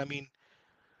Ayuk, man. I mean,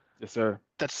 Yes, sir.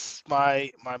 that's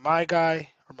my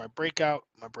guy or my breakout.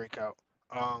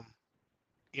 Um,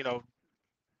 you know,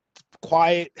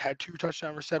 quiet, had 2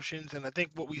 touchdown receptions, and I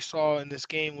think what we saw in this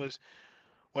game was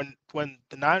when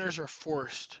the Niners are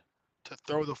forced to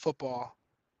throw the football,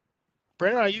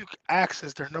 Brandon Ayuk acts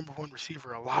as their number 1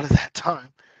 receiver a lot of that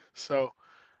time. So,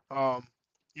 um,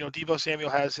 Deebo Samuel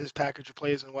has his package of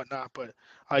plays and whatnot, but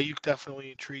Ayuk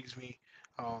definitely intrigues me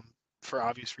for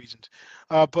obvious reasons.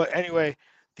 But anyway,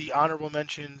 the honorable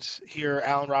mentions here: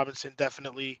 Allen Robinson,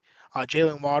 definitely.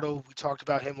 Jalen Waddle, we talked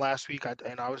about him last week,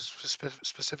 and I was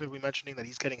specifically mentioning that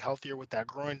he's getting healthier with that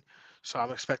groin, so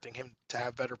I'm expecting him to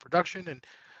have better production and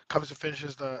comes to finish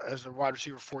as the wide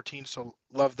receiver 14. So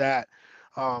love that.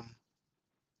 Um,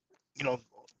 you know,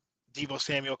 Deebo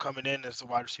Samuel coming in as the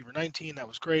wide receiver 19. That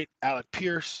was great. Alec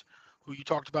Pierce, who you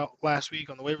talked about last week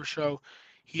on the waiver show,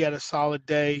 he had a solid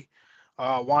day.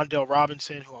 Wan'Dale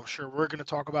Robinson, who I'm sure we're going to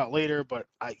talk about later, but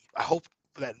I hope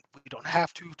that we don't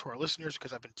have to our listeners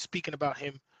because I've been speaking about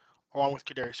him along with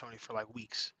Kadarius Toney for like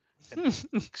weeks and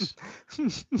weeks.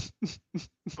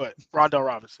 But Rondell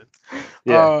Robinson.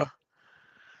 Yeah.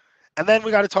 And then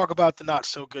we got to talk about the not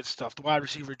so good stuff, the wide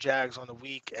receiver Jags on the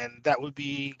week, and that would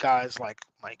be guys like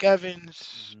Mike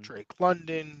Evans, Mhm. Drake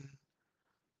London,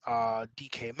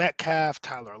 DK Metcalf,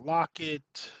 Tyler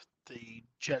Lockett, the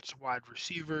Jets wide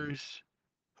receivers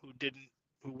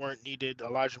who weren't needed.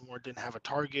 Elijah Moore didn't have a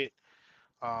target.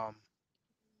 Um,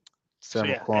 so Sam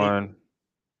yeah, hey, McLaurin,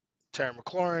 Terry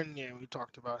McLaurin, yeah, we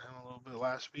talked about him a little bit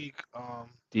last week.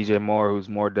 DJ Moore, who's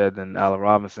more dead than Allen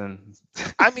Robinson.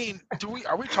 I mean,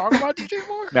 are we talking about DJ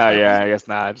Moore? Nah, yeah, I guess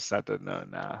not. I just have to know.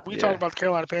 Nah, We talked yeah. about the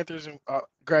Carolina Panthers and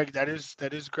Greg. That is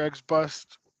Greg's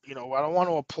bust. I don't want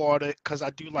to applaud it because I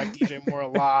do like DJ Moore a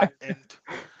lot, and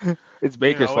It's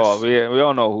Baker's fault. it's. We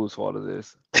all know whose fault it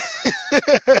is.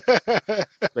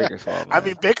 Baker's fault, I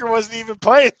mean, man. Baker wasn't even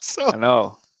playing, so I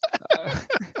know.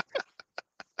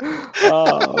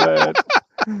 Oh man.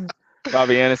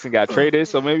 Robbie Anderson got traded,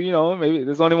 so maybe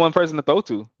there's only one person to throw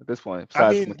to at this point I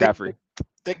besides mean McCaffrey.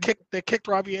 they kicked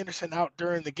Robbie Anderson out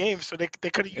during the game, so they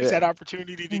could have used Yeah, that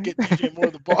opportunity to get DJ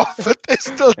Moore the ball, but they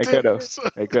still they could didn't. have. So.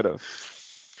 They could have.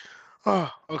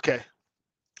 Oh, okay.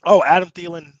 Oh, Adam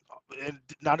Thielen,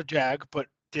 not a Jag, but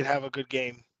did have a good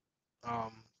game.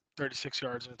 36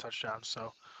 yards and a touchdown,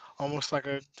 so almost like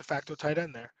a de facto tight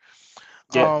end there.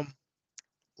 Yeah.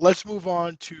 Let's move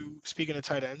on to speaking of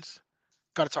tight ends.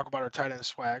 Got to talk about our tight end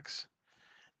swags.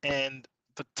 And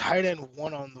the tight end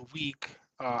one on the week,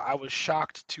 I was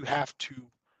shocked to have to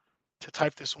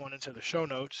type this one into the show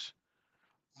notes.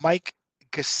 Mike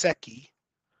Gesicki,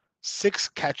 6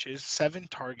 catches, 7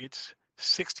 targets,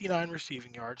 69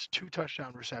 receiving yards, 2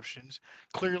 touchdown receptions.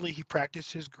 Clearly, he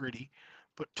practiced his gritty,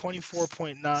 but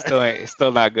 24.9.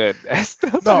 Still not good.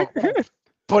 Still No, not good.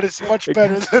 but it's much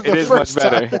better than It the is much first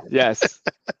time. better. Yes.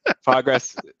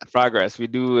 Progress. We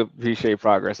do appreciate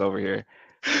progress over here.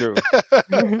 True.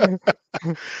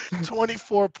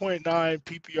 24.9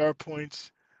 PPR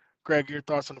points. Greg, your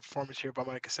thoughts on the performance here by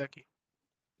Mike Gesicki?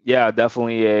 Yeah,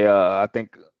 definitely I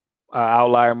think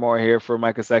outlier more here for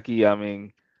Mike Gesicki. I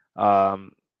mean,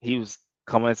 he was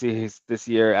coming into this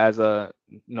year as a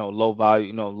low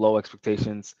value, low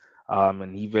expectations,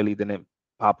 and he really didn't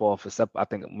pop off except I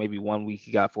think maybe 1 week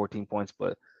he got 14 points,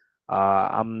 but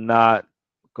I'm not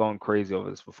going crazy over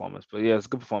this performance. But yeah, it's a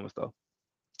good performance though.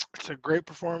 It's a great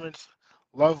performance.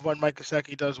 Love when Mike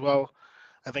Gesicki does well.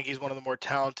 I think he's one of the more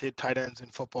talented tight ends in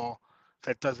football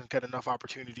that doesn't get enough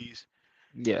opportunities.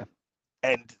 Yeah.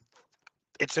 And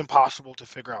it's impossible to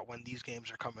figure out when these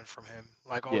games are coming from him.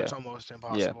 Yeah. It's almost Yeah.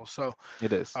 impossible. So,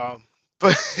 It is.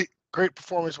 But great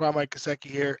performance by Mike Gesicki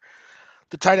here.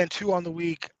 The tight end 2 on the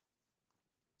week,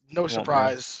 no Come on,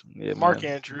 man. surprise. Yeah, Mark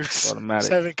man. Andrews, Automatic.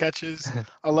 7 catches,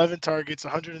 11 targets,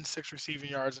 106 receiving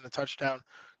yards, and a touchdown,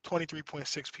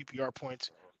 23.6 PPR points.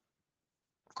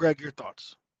 Greg, your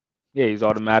thoughts? Yeah, he's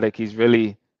automatic. He's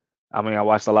really I mean, I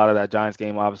watched a lot of that Giants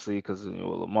game, obviously, because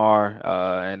Lamar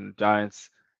and Giants.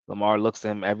 Lamar looks to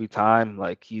him every time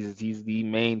like he's the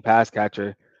main pass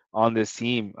catcher on this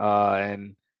team,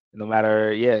 and no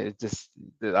matter, yeah, it's just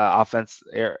the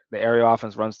the aerial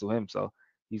offense runs to him, so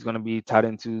he's gonna be tight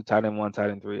end 2, tight end 1,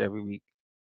 tight end 3 every week.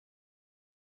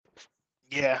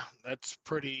 Yeah, that's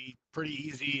pretty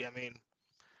easy. I mean,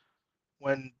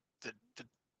 when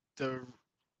the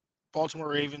Baltimore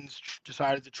Ravens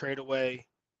decided to trade away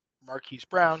Marquise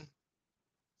Brown,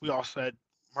 we all said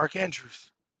Mark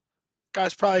Andrews,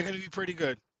 guy's probably going to be pretty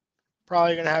good,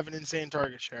 probably going to have an insane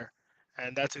target share,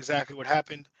 and that's exactly what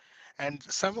happened. And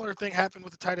a similar thing happened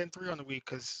with the tight end 3 on the week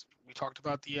because we talked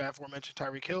about the aforementioned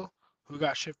Tyreek Hill, who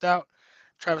got shipped out.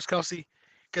 Travis Kelce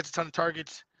gets a ton of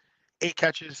targets, 8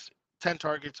 catches, 10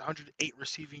 targets, 108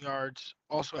 receiving yards.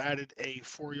 Also added a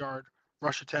 4-yard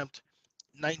rush attempt,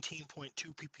 19.2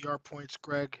 PPR points.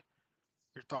 Greg,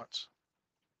 your thoughts?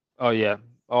 Oh yeah.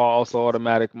 Also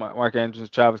automatic. Mark Andrews,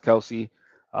 Travis Kelce.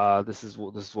 This is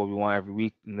what we want every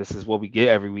week, and this is what we get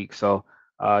every week. So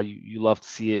you love to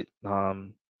see it.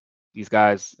 These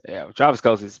guys, yeah, Travis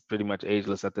Kelce is pretty much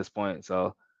ageless at this point.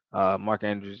 So Mark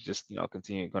Andrews just going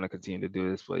to continue to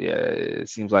do this. But yeah, it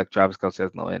seems like Travis Kelce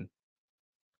has no end.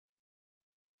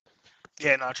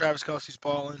 Yeah, no, Travis Kelce's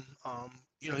balling.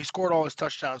 He scored all his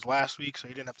touchdowns last week, so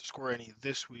he didn't have to score any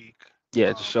this week.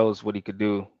 Yeah, it just shows what he could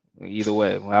do either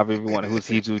way. However you want.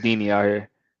 He's Houdini out here.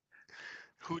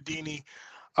 Houdini.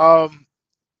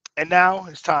 And now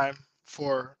it's time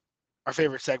for our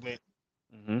favorite segment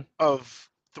Mm-hmm. of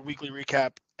the weekly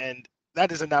recap, and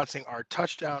that is announcing our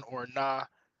touchdown or nah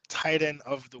tight end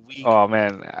of the week. Oh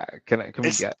man, can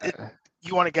we get?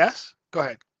 You want to guess? Go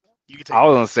ahead. You can take. I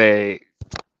was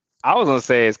gonna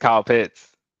say it's Kyle Pitts.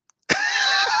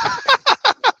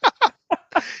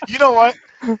 You know what?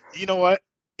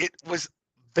 It was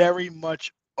very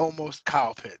much almost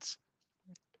Kyle Pitts.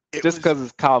 Just because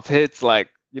it's Kyle Pitts, like,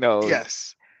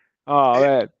 Yes. Oh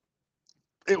man.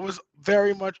 It was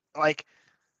very much like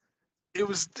it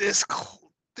was this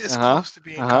close to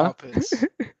being Kyle Pitts.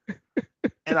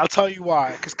 And I'll tell you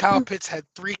why. Because Kyle Pitts had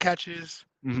 3 catches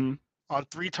on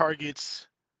 3 targets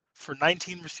for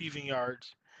 19 receiving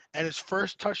yards and his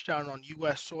first touchdown on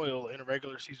U.S. soil in a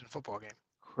regular season football game.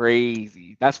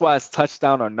 Crazy. That's why it's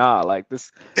touchdown or not. Like,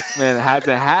 this man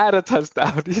hasn't had a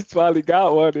touchdown. He's finally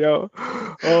got one, yo.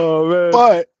 Oh man.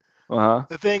 But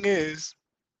the thing is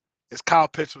Kyle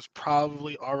Pitts was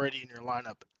probably already in your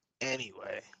lineup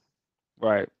anyway.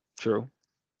 Right. True.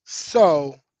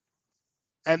 So,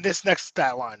 and this next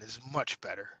stat line is much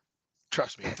better.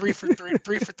 Trust me. 3 for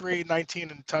 3, 19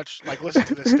 in touch. Like, listen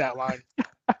to this stat line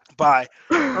by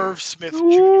Irv Smith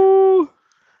Jr.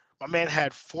 My man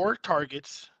had 4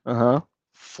 targets,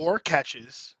 4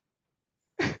 catches,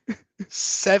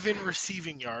 7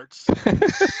 receiving yards, and a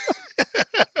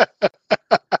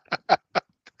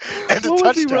touchdown. What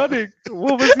was he running?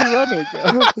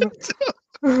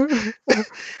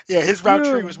 Yeah, his route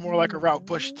tree was more like a route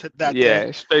bush to that day.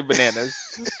 Yeah, straight bananas.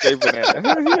 Straight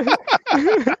bananas.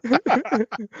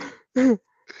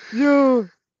 Yo.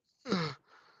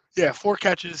 Yeah, 4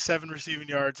 catches, 7 receiving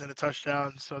yards, and a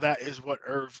touchdown. So that is what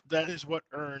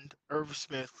earned Irv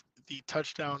Smith the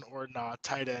touchdown or not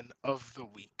tight end of the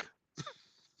week.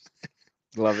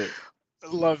 Love it.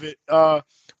 Love it. But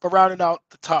rounding out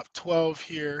the top 12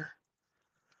 here,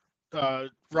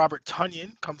 Robert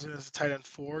Tonyan comes in as the tight end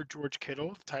 4, George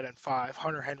Kittle, tight end 5,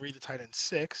 Hunter Henry, the tight end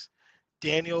 6,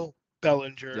 Daniel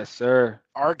Bellinger, yes sir,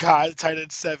 our guy, the tight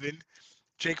end 7,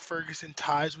 Jake Ferguson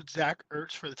ties with Zach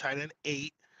Ertz for the tight end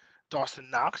 8, Dawson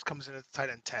Knox comes in at the tight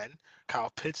end 10,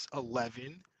 Kyle Pitts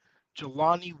 11,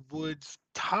 Jelani Woods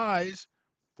ties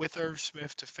with Irv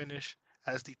Smith to finish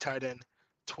as the tight end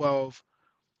 12.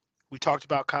 We talked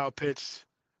about Kyle Pitts.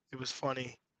 It was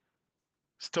funny.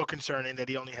 Still concerning that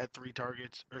he only had 3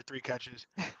 targets or 3 catches,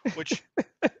 which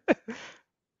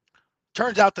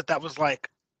turns out that was like,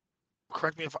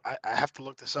 correct me if I have to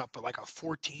look this up, but like a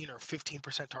 14 or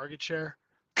 15% target share.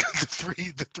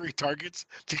 the three targets,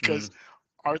 because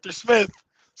Arthur Smith's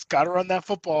got to run that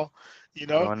football,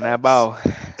 On that ball.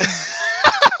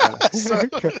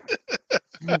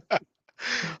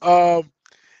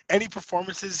 Any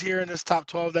performances here in this top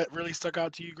 12 that really stuck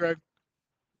out to you, Greg?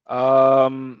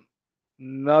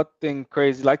 Nothing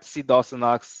crazy. Like to see Dawson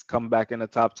Knox come back in the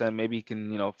top 10. Maybe he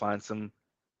can, find some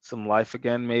life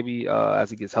again, maybe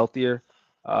as he gets healthier.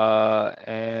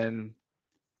 And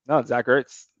no, Zach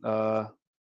Ertz was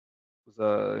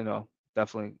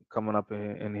definitely coming up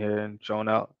in here and showing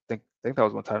out. I think that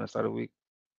was my tight end start of the week.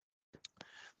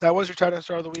 That was your tight end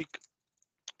start of the week.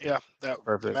 Yeah, the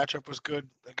matchup was good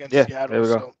against Seattle. There we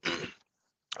go.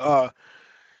 So,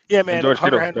 Yeah, And man.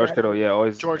 Hunter Henry, George Kittle, yeah,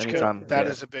 always, George Kittle. anytime, That yeah,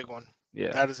 is a big one.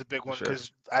 yeah, That is a big for one sure,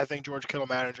 because I think George Kittle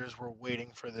managers were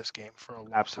waiting for this game for a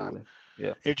long time. absolutely,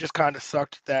 yeah, It just kind of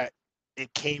sucked that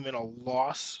it came in a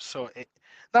loss. So it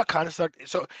not kind of sucked.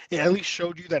 So it at least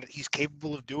showed you that he's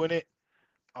capable of doing it.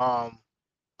 Um,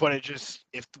 but it just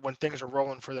if when things are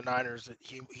rolling for the Niners,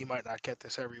 he might not get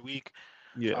this every week.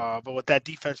 yeah, But with that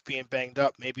defense being banged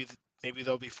up, maybe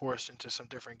they'll be forced into some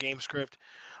different game script.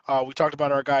 We talked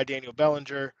about our guy Daniel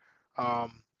Bellinger.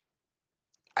 Um,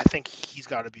 I think he's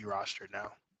got to be rostered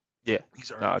now. yeah.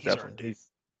 No, He's earned definitely, it.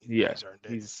 yeah, He's earned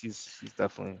it. he's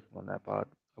definitely on that pod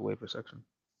waiver section.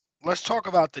 Let's talk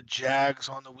about the Jags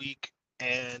on the week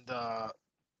and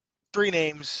three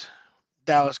names: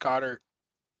 Dallas Goddard,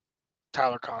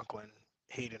 Tyler Conklin,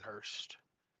 Hayden Hurst.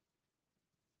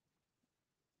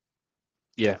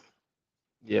 Yeah, Yeah.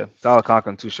 yeah. Tyler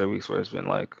Conklin 2 straight weeks where it's been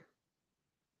like,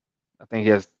 I think he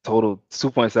has total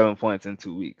 2.7 points in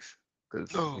 2 weeks.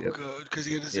 Cause Oh, yeah, good, because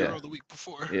he had a yeah, zero the week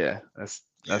before. yeah.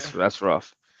 Yeah. That's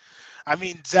rough. I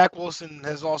mean, Zach Wilson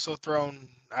has also thrown.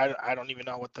 I don't even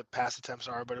know what the pass attempts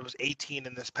are, but it was 18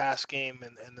 in this past game,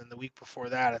 and then the week before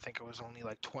that, I think it was only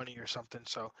like 20 or something.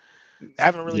 So they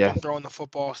haven't really Yeah, been throwing the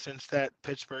football since that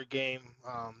Pittsburgh game.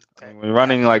 I That mean, when you're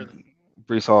running Dak like really.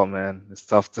 Brees Hall, man, it's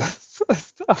tough to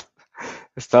it's tough.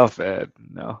 It's tough, man.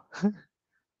 No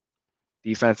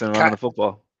defense and running the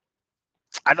football.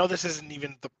 I know this isn't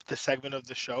even the segment of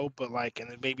the show, but like,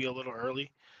 and it may be a little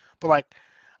early, but like,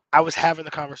 I was having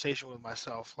the conversation with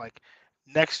myself, like,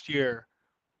 next year,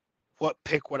 what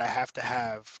pick would I have to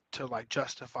have to like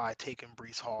justify taking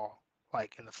Brees Hall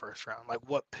like in the first round? Like,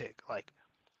 what pick? Like,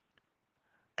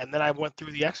 and then I went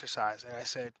through the exercise and I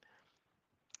said,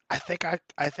 I think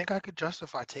I could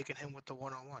justify taking him with the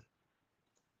 1-on-1.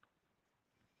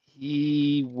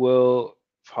 He will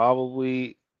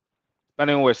probably,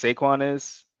 depending on where Saquon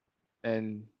is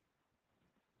and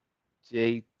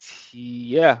JT.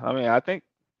 Yeah, I mean, I think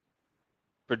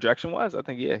projection wise, I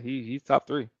think yeah, he's top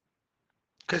three.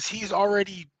 Because he's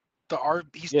already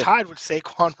he's Yeah, tied with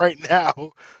Saquon right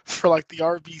now for like the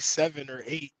RB 7 or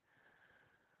 8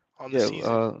 on the yeah,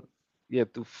 season. yeah,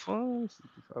 through 5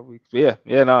 weeks. But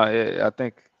yeah, no, yeah, I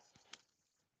think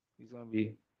he's gonna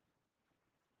be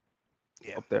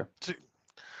Yeah. up there. So,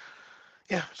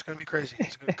 yeah, it's gonna be crazy.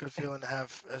 It's a good feeling to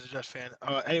have as a Jets fan.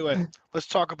 Anyway, let's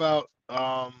talk about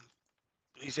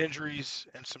these injuries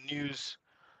and some news.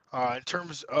 In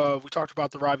terms of, we talked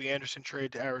about the Robbie Anderson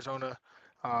trade to Arizona.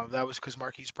 That was because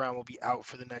Marquise Brown will be out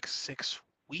for the next 6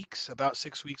 weeks, about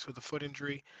 6 weeks with a foot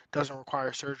injury. Doesn't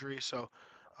require surgery, so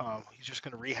he's just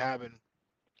going to rehab and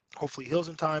hopefully heals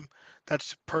in time.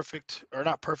 That's perfect, or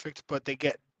not perfect, but they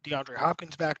get DeAndre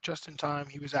Hopkins back just in time.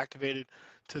 He was activated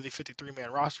to the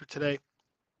 53-man roster today.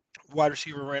 Wide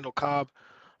receiver Randall Cobb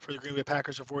for the Green Bay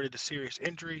Packers avoided a serious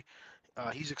injury.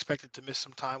 He's expected to miss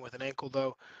some time with an ankle,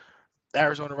 though.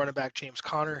 Arizona running back James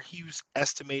Conner, he was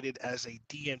estimated as a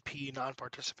DNP,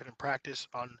 non-participant in practice,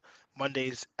 on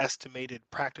Monday's estimated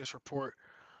practice report.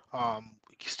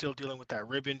 He's still dealing with that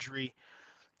rib injury.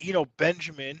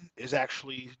 Benjamin is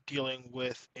actually dealing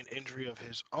with an injury of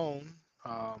his own.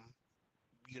 Um,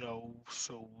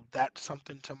 so that's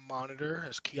something to monitor,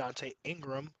 as Keontae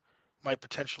Ingram might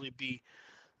potentially be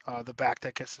the back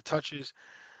that gets the touches.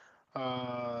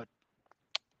 Uh,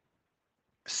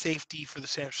 Safety for the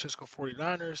San Francisco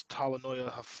 49ers,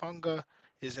 Talanoa Hufanga,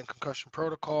 is in concussion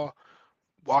protocol.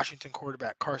 Washington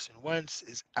quarterback Carson Wentz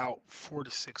is out 4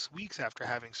 to 6 weeks after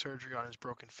having surgery on his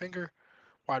broken finger.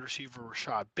 Wide receiver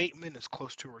Rashad Bateman is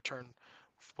close to a return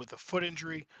with a foot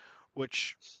injury,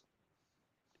 which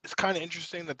is kind of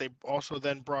interesting that they also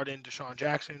then brought in Deshaun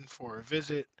Jackson for a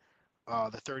visit,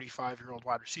 the 35-year-old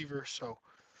wide receiver. So,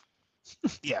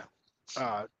 yeah,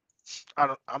 uh, I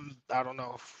don't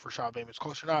know if Rashad Bateman's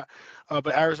close or not,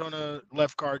 but Arizona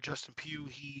left guard Justin Pugh,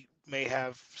 he may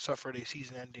have suffered a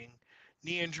season-ending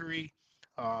knee injury.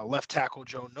 Left tackle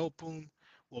Joe Noteboom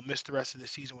will miss the rest of the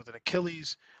season with an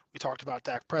Achilles. We talked about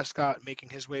Dak Prescott making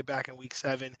his way back in Week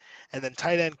 7, and then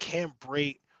tight end Cam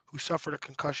Brate, who suffered a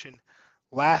concussion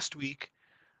last week,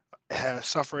 has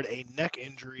suffered a neck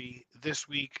injury this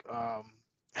week.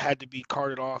 Had to be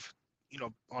carted off,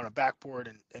 on a backboard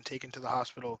and taken to the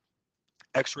hospital.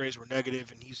 X-rays were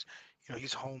negative, and he's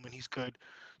home and he's good.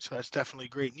 So that's definitely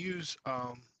great news.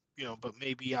 But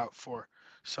maybe out for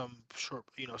some short,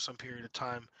 some period of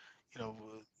time, you know,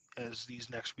 as these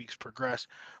next weeks progress.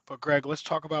 But Greg, let's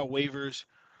talk about waivers.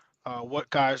 What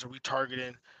guys are we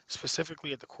targeting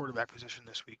specifically at the quarterback position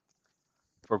this week?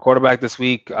 For quarterback this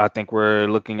week, I think we're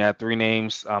looking at three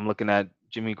names. I'm looking at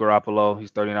Jimmy Garoppolo.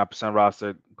 He's 39%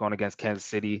 rostered going against Kansas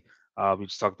City. We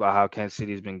just talked about how Kansas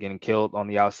City has been getting killed on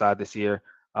the outside this year.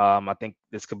 I think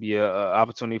this could be a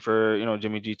opportunity for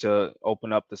Jimmy G to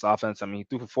open up this offense. I mean, he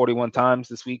threw for 41 times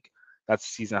this week. That's a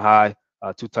season high.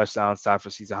 2 touchdowns, tied for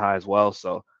season high as well.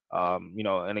 So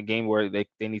in a game where they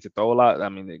need to throw a lot, I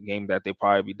mean, the game that they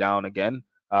probably be down again.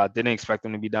 Didn't expect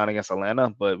them to be down against Atlanta,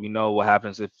 but we know what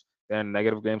happens if they're in a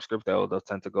negative game script. They'll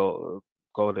tend to go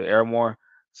to air more.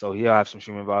 So he'll have some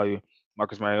streaming value.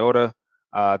 Marcus Mariota,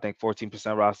 I think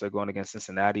 14% roster going against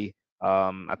Cincinnati.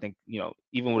 I think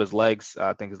even with his legs,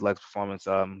 I think his legs performance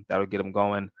that'll get him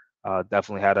going.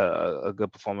 Definitely had a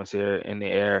good performance here in the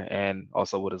air and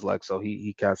also with his legs. So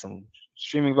he got some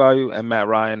streaming value. And Matt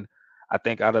Ryan, I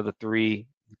think out of the three,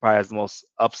 he probably has the most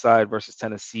upside versus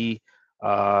Tennessee.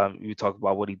 You talked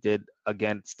about what he did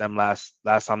against them last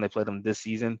time they played him this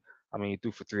season. I mean, he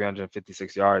threw for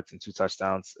 356 yards and 2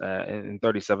 touchdowns in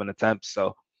 37 attempts.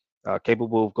 So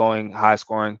capable of going high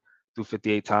scoring through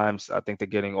 58 times. I think they're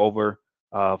getting over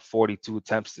 42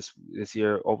 attempts this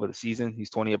year over the season. He's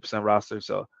 28% roster,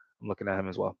 so I'm looking at him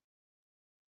as well.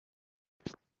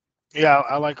 Yeah,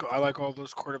 I like all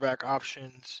those quarterback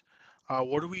options.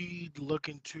 What are we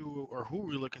looking to, or who are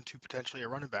we looking to potentially at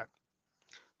running back?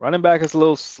 Running back is a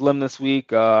little slim this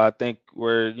week. I think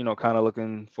we're kind of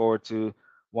looking forward to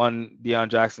one Deion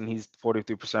Jackson. He's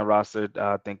 43% rostered.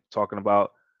 I think talking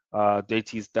about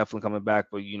JT's definitely coming back,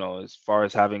 but as far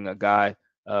as having a guy,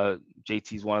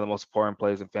 JT's one of the most important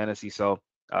players in fantasy. So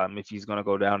if he's going to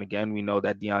go down again, we know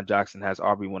that Deion Jackson has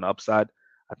RB1 upside.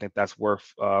 I think that's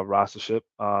worth rostership.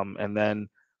 And then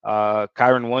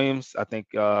Kyron Williams, I think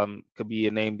could be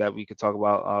a name that we could talk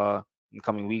about in the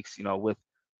coming weeks. With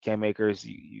Cam Akers,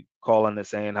 you call in it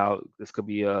saying how this could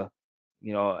be a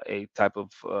type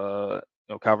of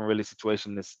Calvin Ridley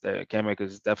situation. This Cam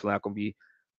Akers is definitely not going to be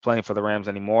playing for the Rams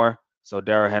anymore. So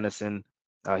Darrell Henderson,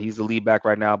 he's the lead back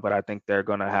right now, but I think they're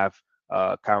going to have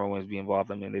Kyron Williams be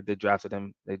involved. I mean, they did draft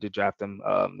him. They did draft him.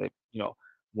 They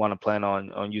want to plan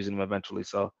on using him eventually.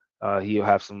 So he'll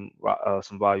have some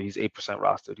value. He's 8%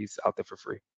 rostered. He's out there for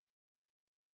free.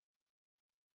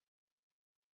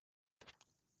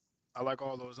 I like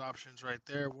all those options right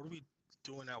there. What are we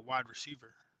doing at wide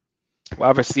receiver?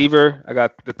 Wide receiver, I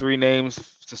got the three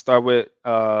names to start with.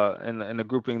 In the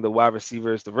grouping, the wide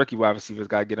receivers, the rookie wide receivers,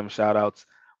 got to get them shout outs.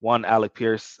 One, Alec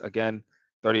Pierce, again,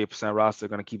 38% roster,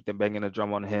 going to keep them banging the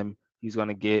drum on him. He's going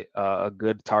to get a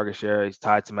good target share. He's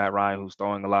tied to Matt Ryan, who's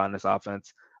throwing a lot in this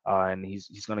offense, and he's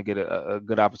going to get a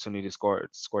good opportunity to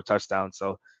score touchdowns.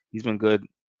 So he's been good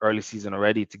early season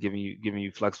already to giving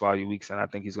you flex value weeks, and I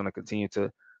think he's going to continue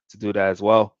to do that as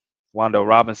well. Wando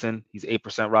Robinson, he's 8%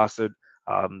 rostered.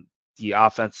 The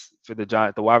offense for the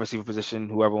Giant, the wide receiver position,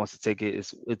 whoever wants to take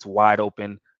it, it's wide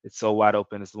open. It's so wide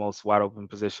open. It's the most wide open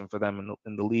position for them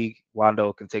in the league.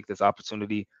 Wando can take this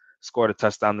opportunity, scored a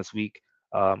touchdown this week.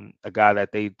 A guy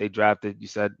that they drafted, you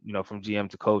said, from GM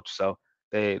to coach. So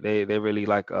they really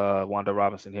like Wando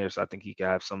Robinson here. So I think he can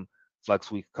have some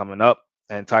flex week coming up.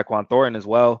 And Tyquan Thornton as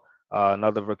well,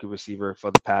 another rookie receiver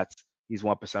for the Pats. He's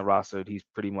 1% rostered. He's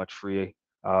pretty much free.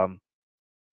 Can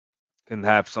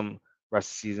have some rest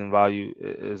of season value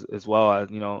as well. As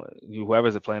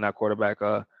whoever's playing that quarterback,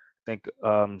 I think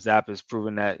Zapp has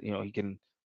proven that he can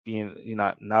be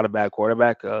not a bad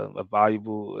quarterback, a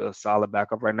valuable, solid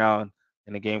backup right now. And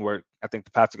in a game where I think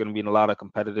the Pats are going to be in a lot of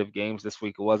competitive games this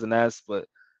week, it wasn't but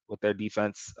with their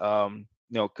defense,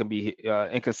 can be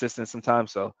inconsistent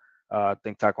sometimes. So I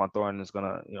think Tyquan Thornton is going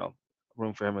to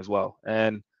room for him as well.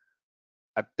 And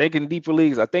I think in deeper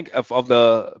leagues, I think of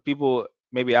the people,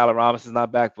 maybe Allen Robinson's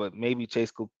not back, but maybe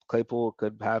Chase Claypool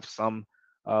could have some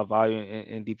value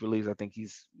in deeper leagues. I think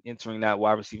he's entering that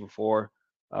wide receiver 4,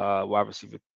 wide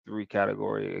receiver 3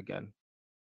 category again.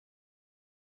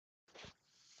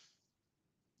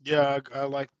 Yeah, I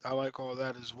like all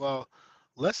that as well.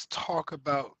 Let's talk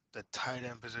about the tight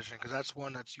end position because that's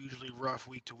one that's usually rough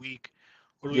week to week.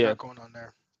 What do we Yeah, got going on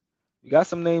there? we got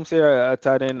some names here at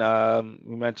tight end.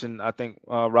 We mentioned, I think,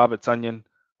 Robert Tunyon.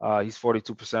 He's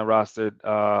 42%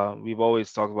 rostered. We've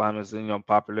always talked about him as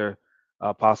popular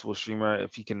possible streamer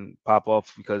if he can pop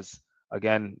off because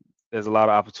again, there's a lot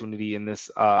of opportunity in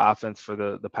this offense for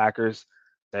the Packers.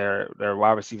 Their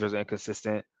wide receivers are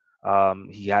inconsistent.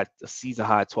 He had a season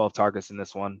high 12 targets in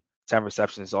this one. 10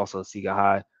 receptions is also a season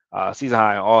high in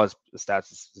all his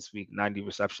stats this week. 90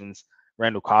 receptions.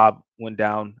 Randall Cobb went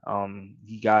down.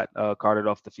 He got carted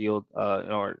off the field.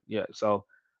 So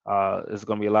there's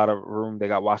going to be a lot of room. They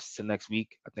got Washington next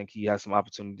week. I think he has some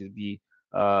opportunity to be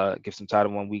give some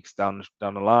title 1 weeks down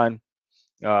the line.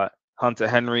 Hunter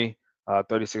Henry,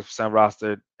 36%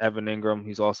 rostered. Evan Ingram,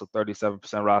 he's also 37%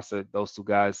 rostered. Those two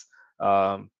guys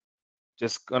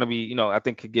just going to be, I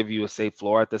think could give you a safe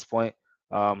floor at this point.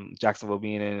 Jacksonville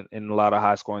being in a lot of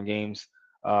high-scoring games,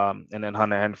 and then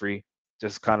Hunter Henry,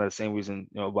 just kind of the same reason,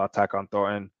 about Tyquan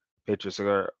Thornton. Patriots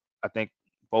are, I think,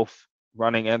 both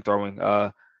running and throwing.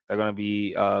 They're going to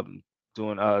be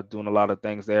doing a lot of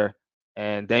things there.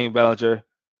 And Daniel Bellinger,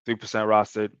 3%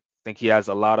 rostered. I think he has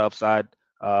a lot of upside,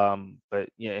 but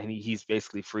yeah, and he's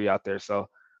basically free out there. So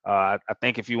I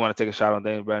think if you want to take a shot on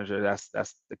Daniel Bellinger, that's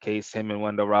the case. Him and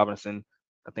Wendell Robinson,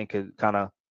 I think, could kind of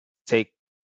take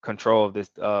control of this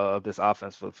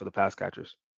offense for the pass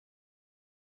catchers.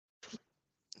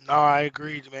 No, I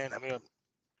agree, man. I mean,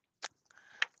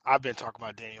 I've been talking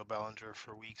about Daniel Bellinger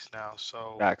for weeks now,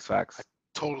 so Facts. I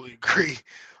totally agree.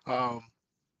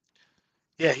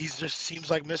 Yeah, he just seems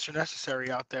like Mr.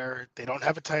 Necessary out there. They don't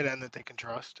have a tight end that they can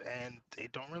trust, and they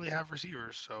don't really have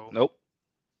receivers. So Nope.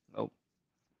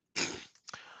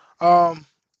 All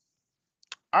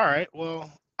right.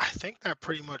 Well, I think that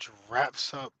pretty much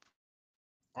wraps up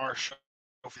our show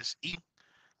for this evening.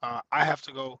 I have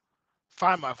to go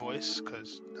find my voice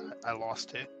because I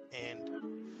lost it,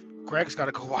 and Greg's got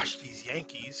to go watch these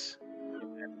Yankees.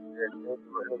 It's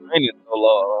raining so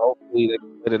low. Hopefully they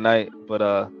can play tonight,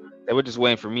 but they were just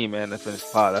waiting for me, man, to finish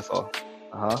the pod. That's all.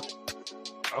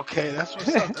 Okay, that's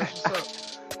what's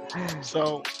up.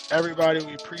 So, everybody,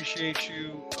 we appreciate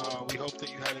you. We hope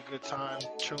that you had a good time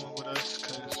chilling with us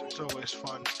because it's always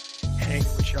fun hanging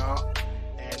with y'all.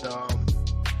 And,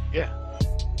 yeah,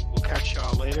 we'll catch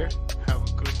y'all later. Have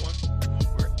a good one.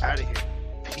 We're out of here.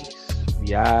 Peace.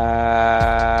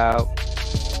 Yeah.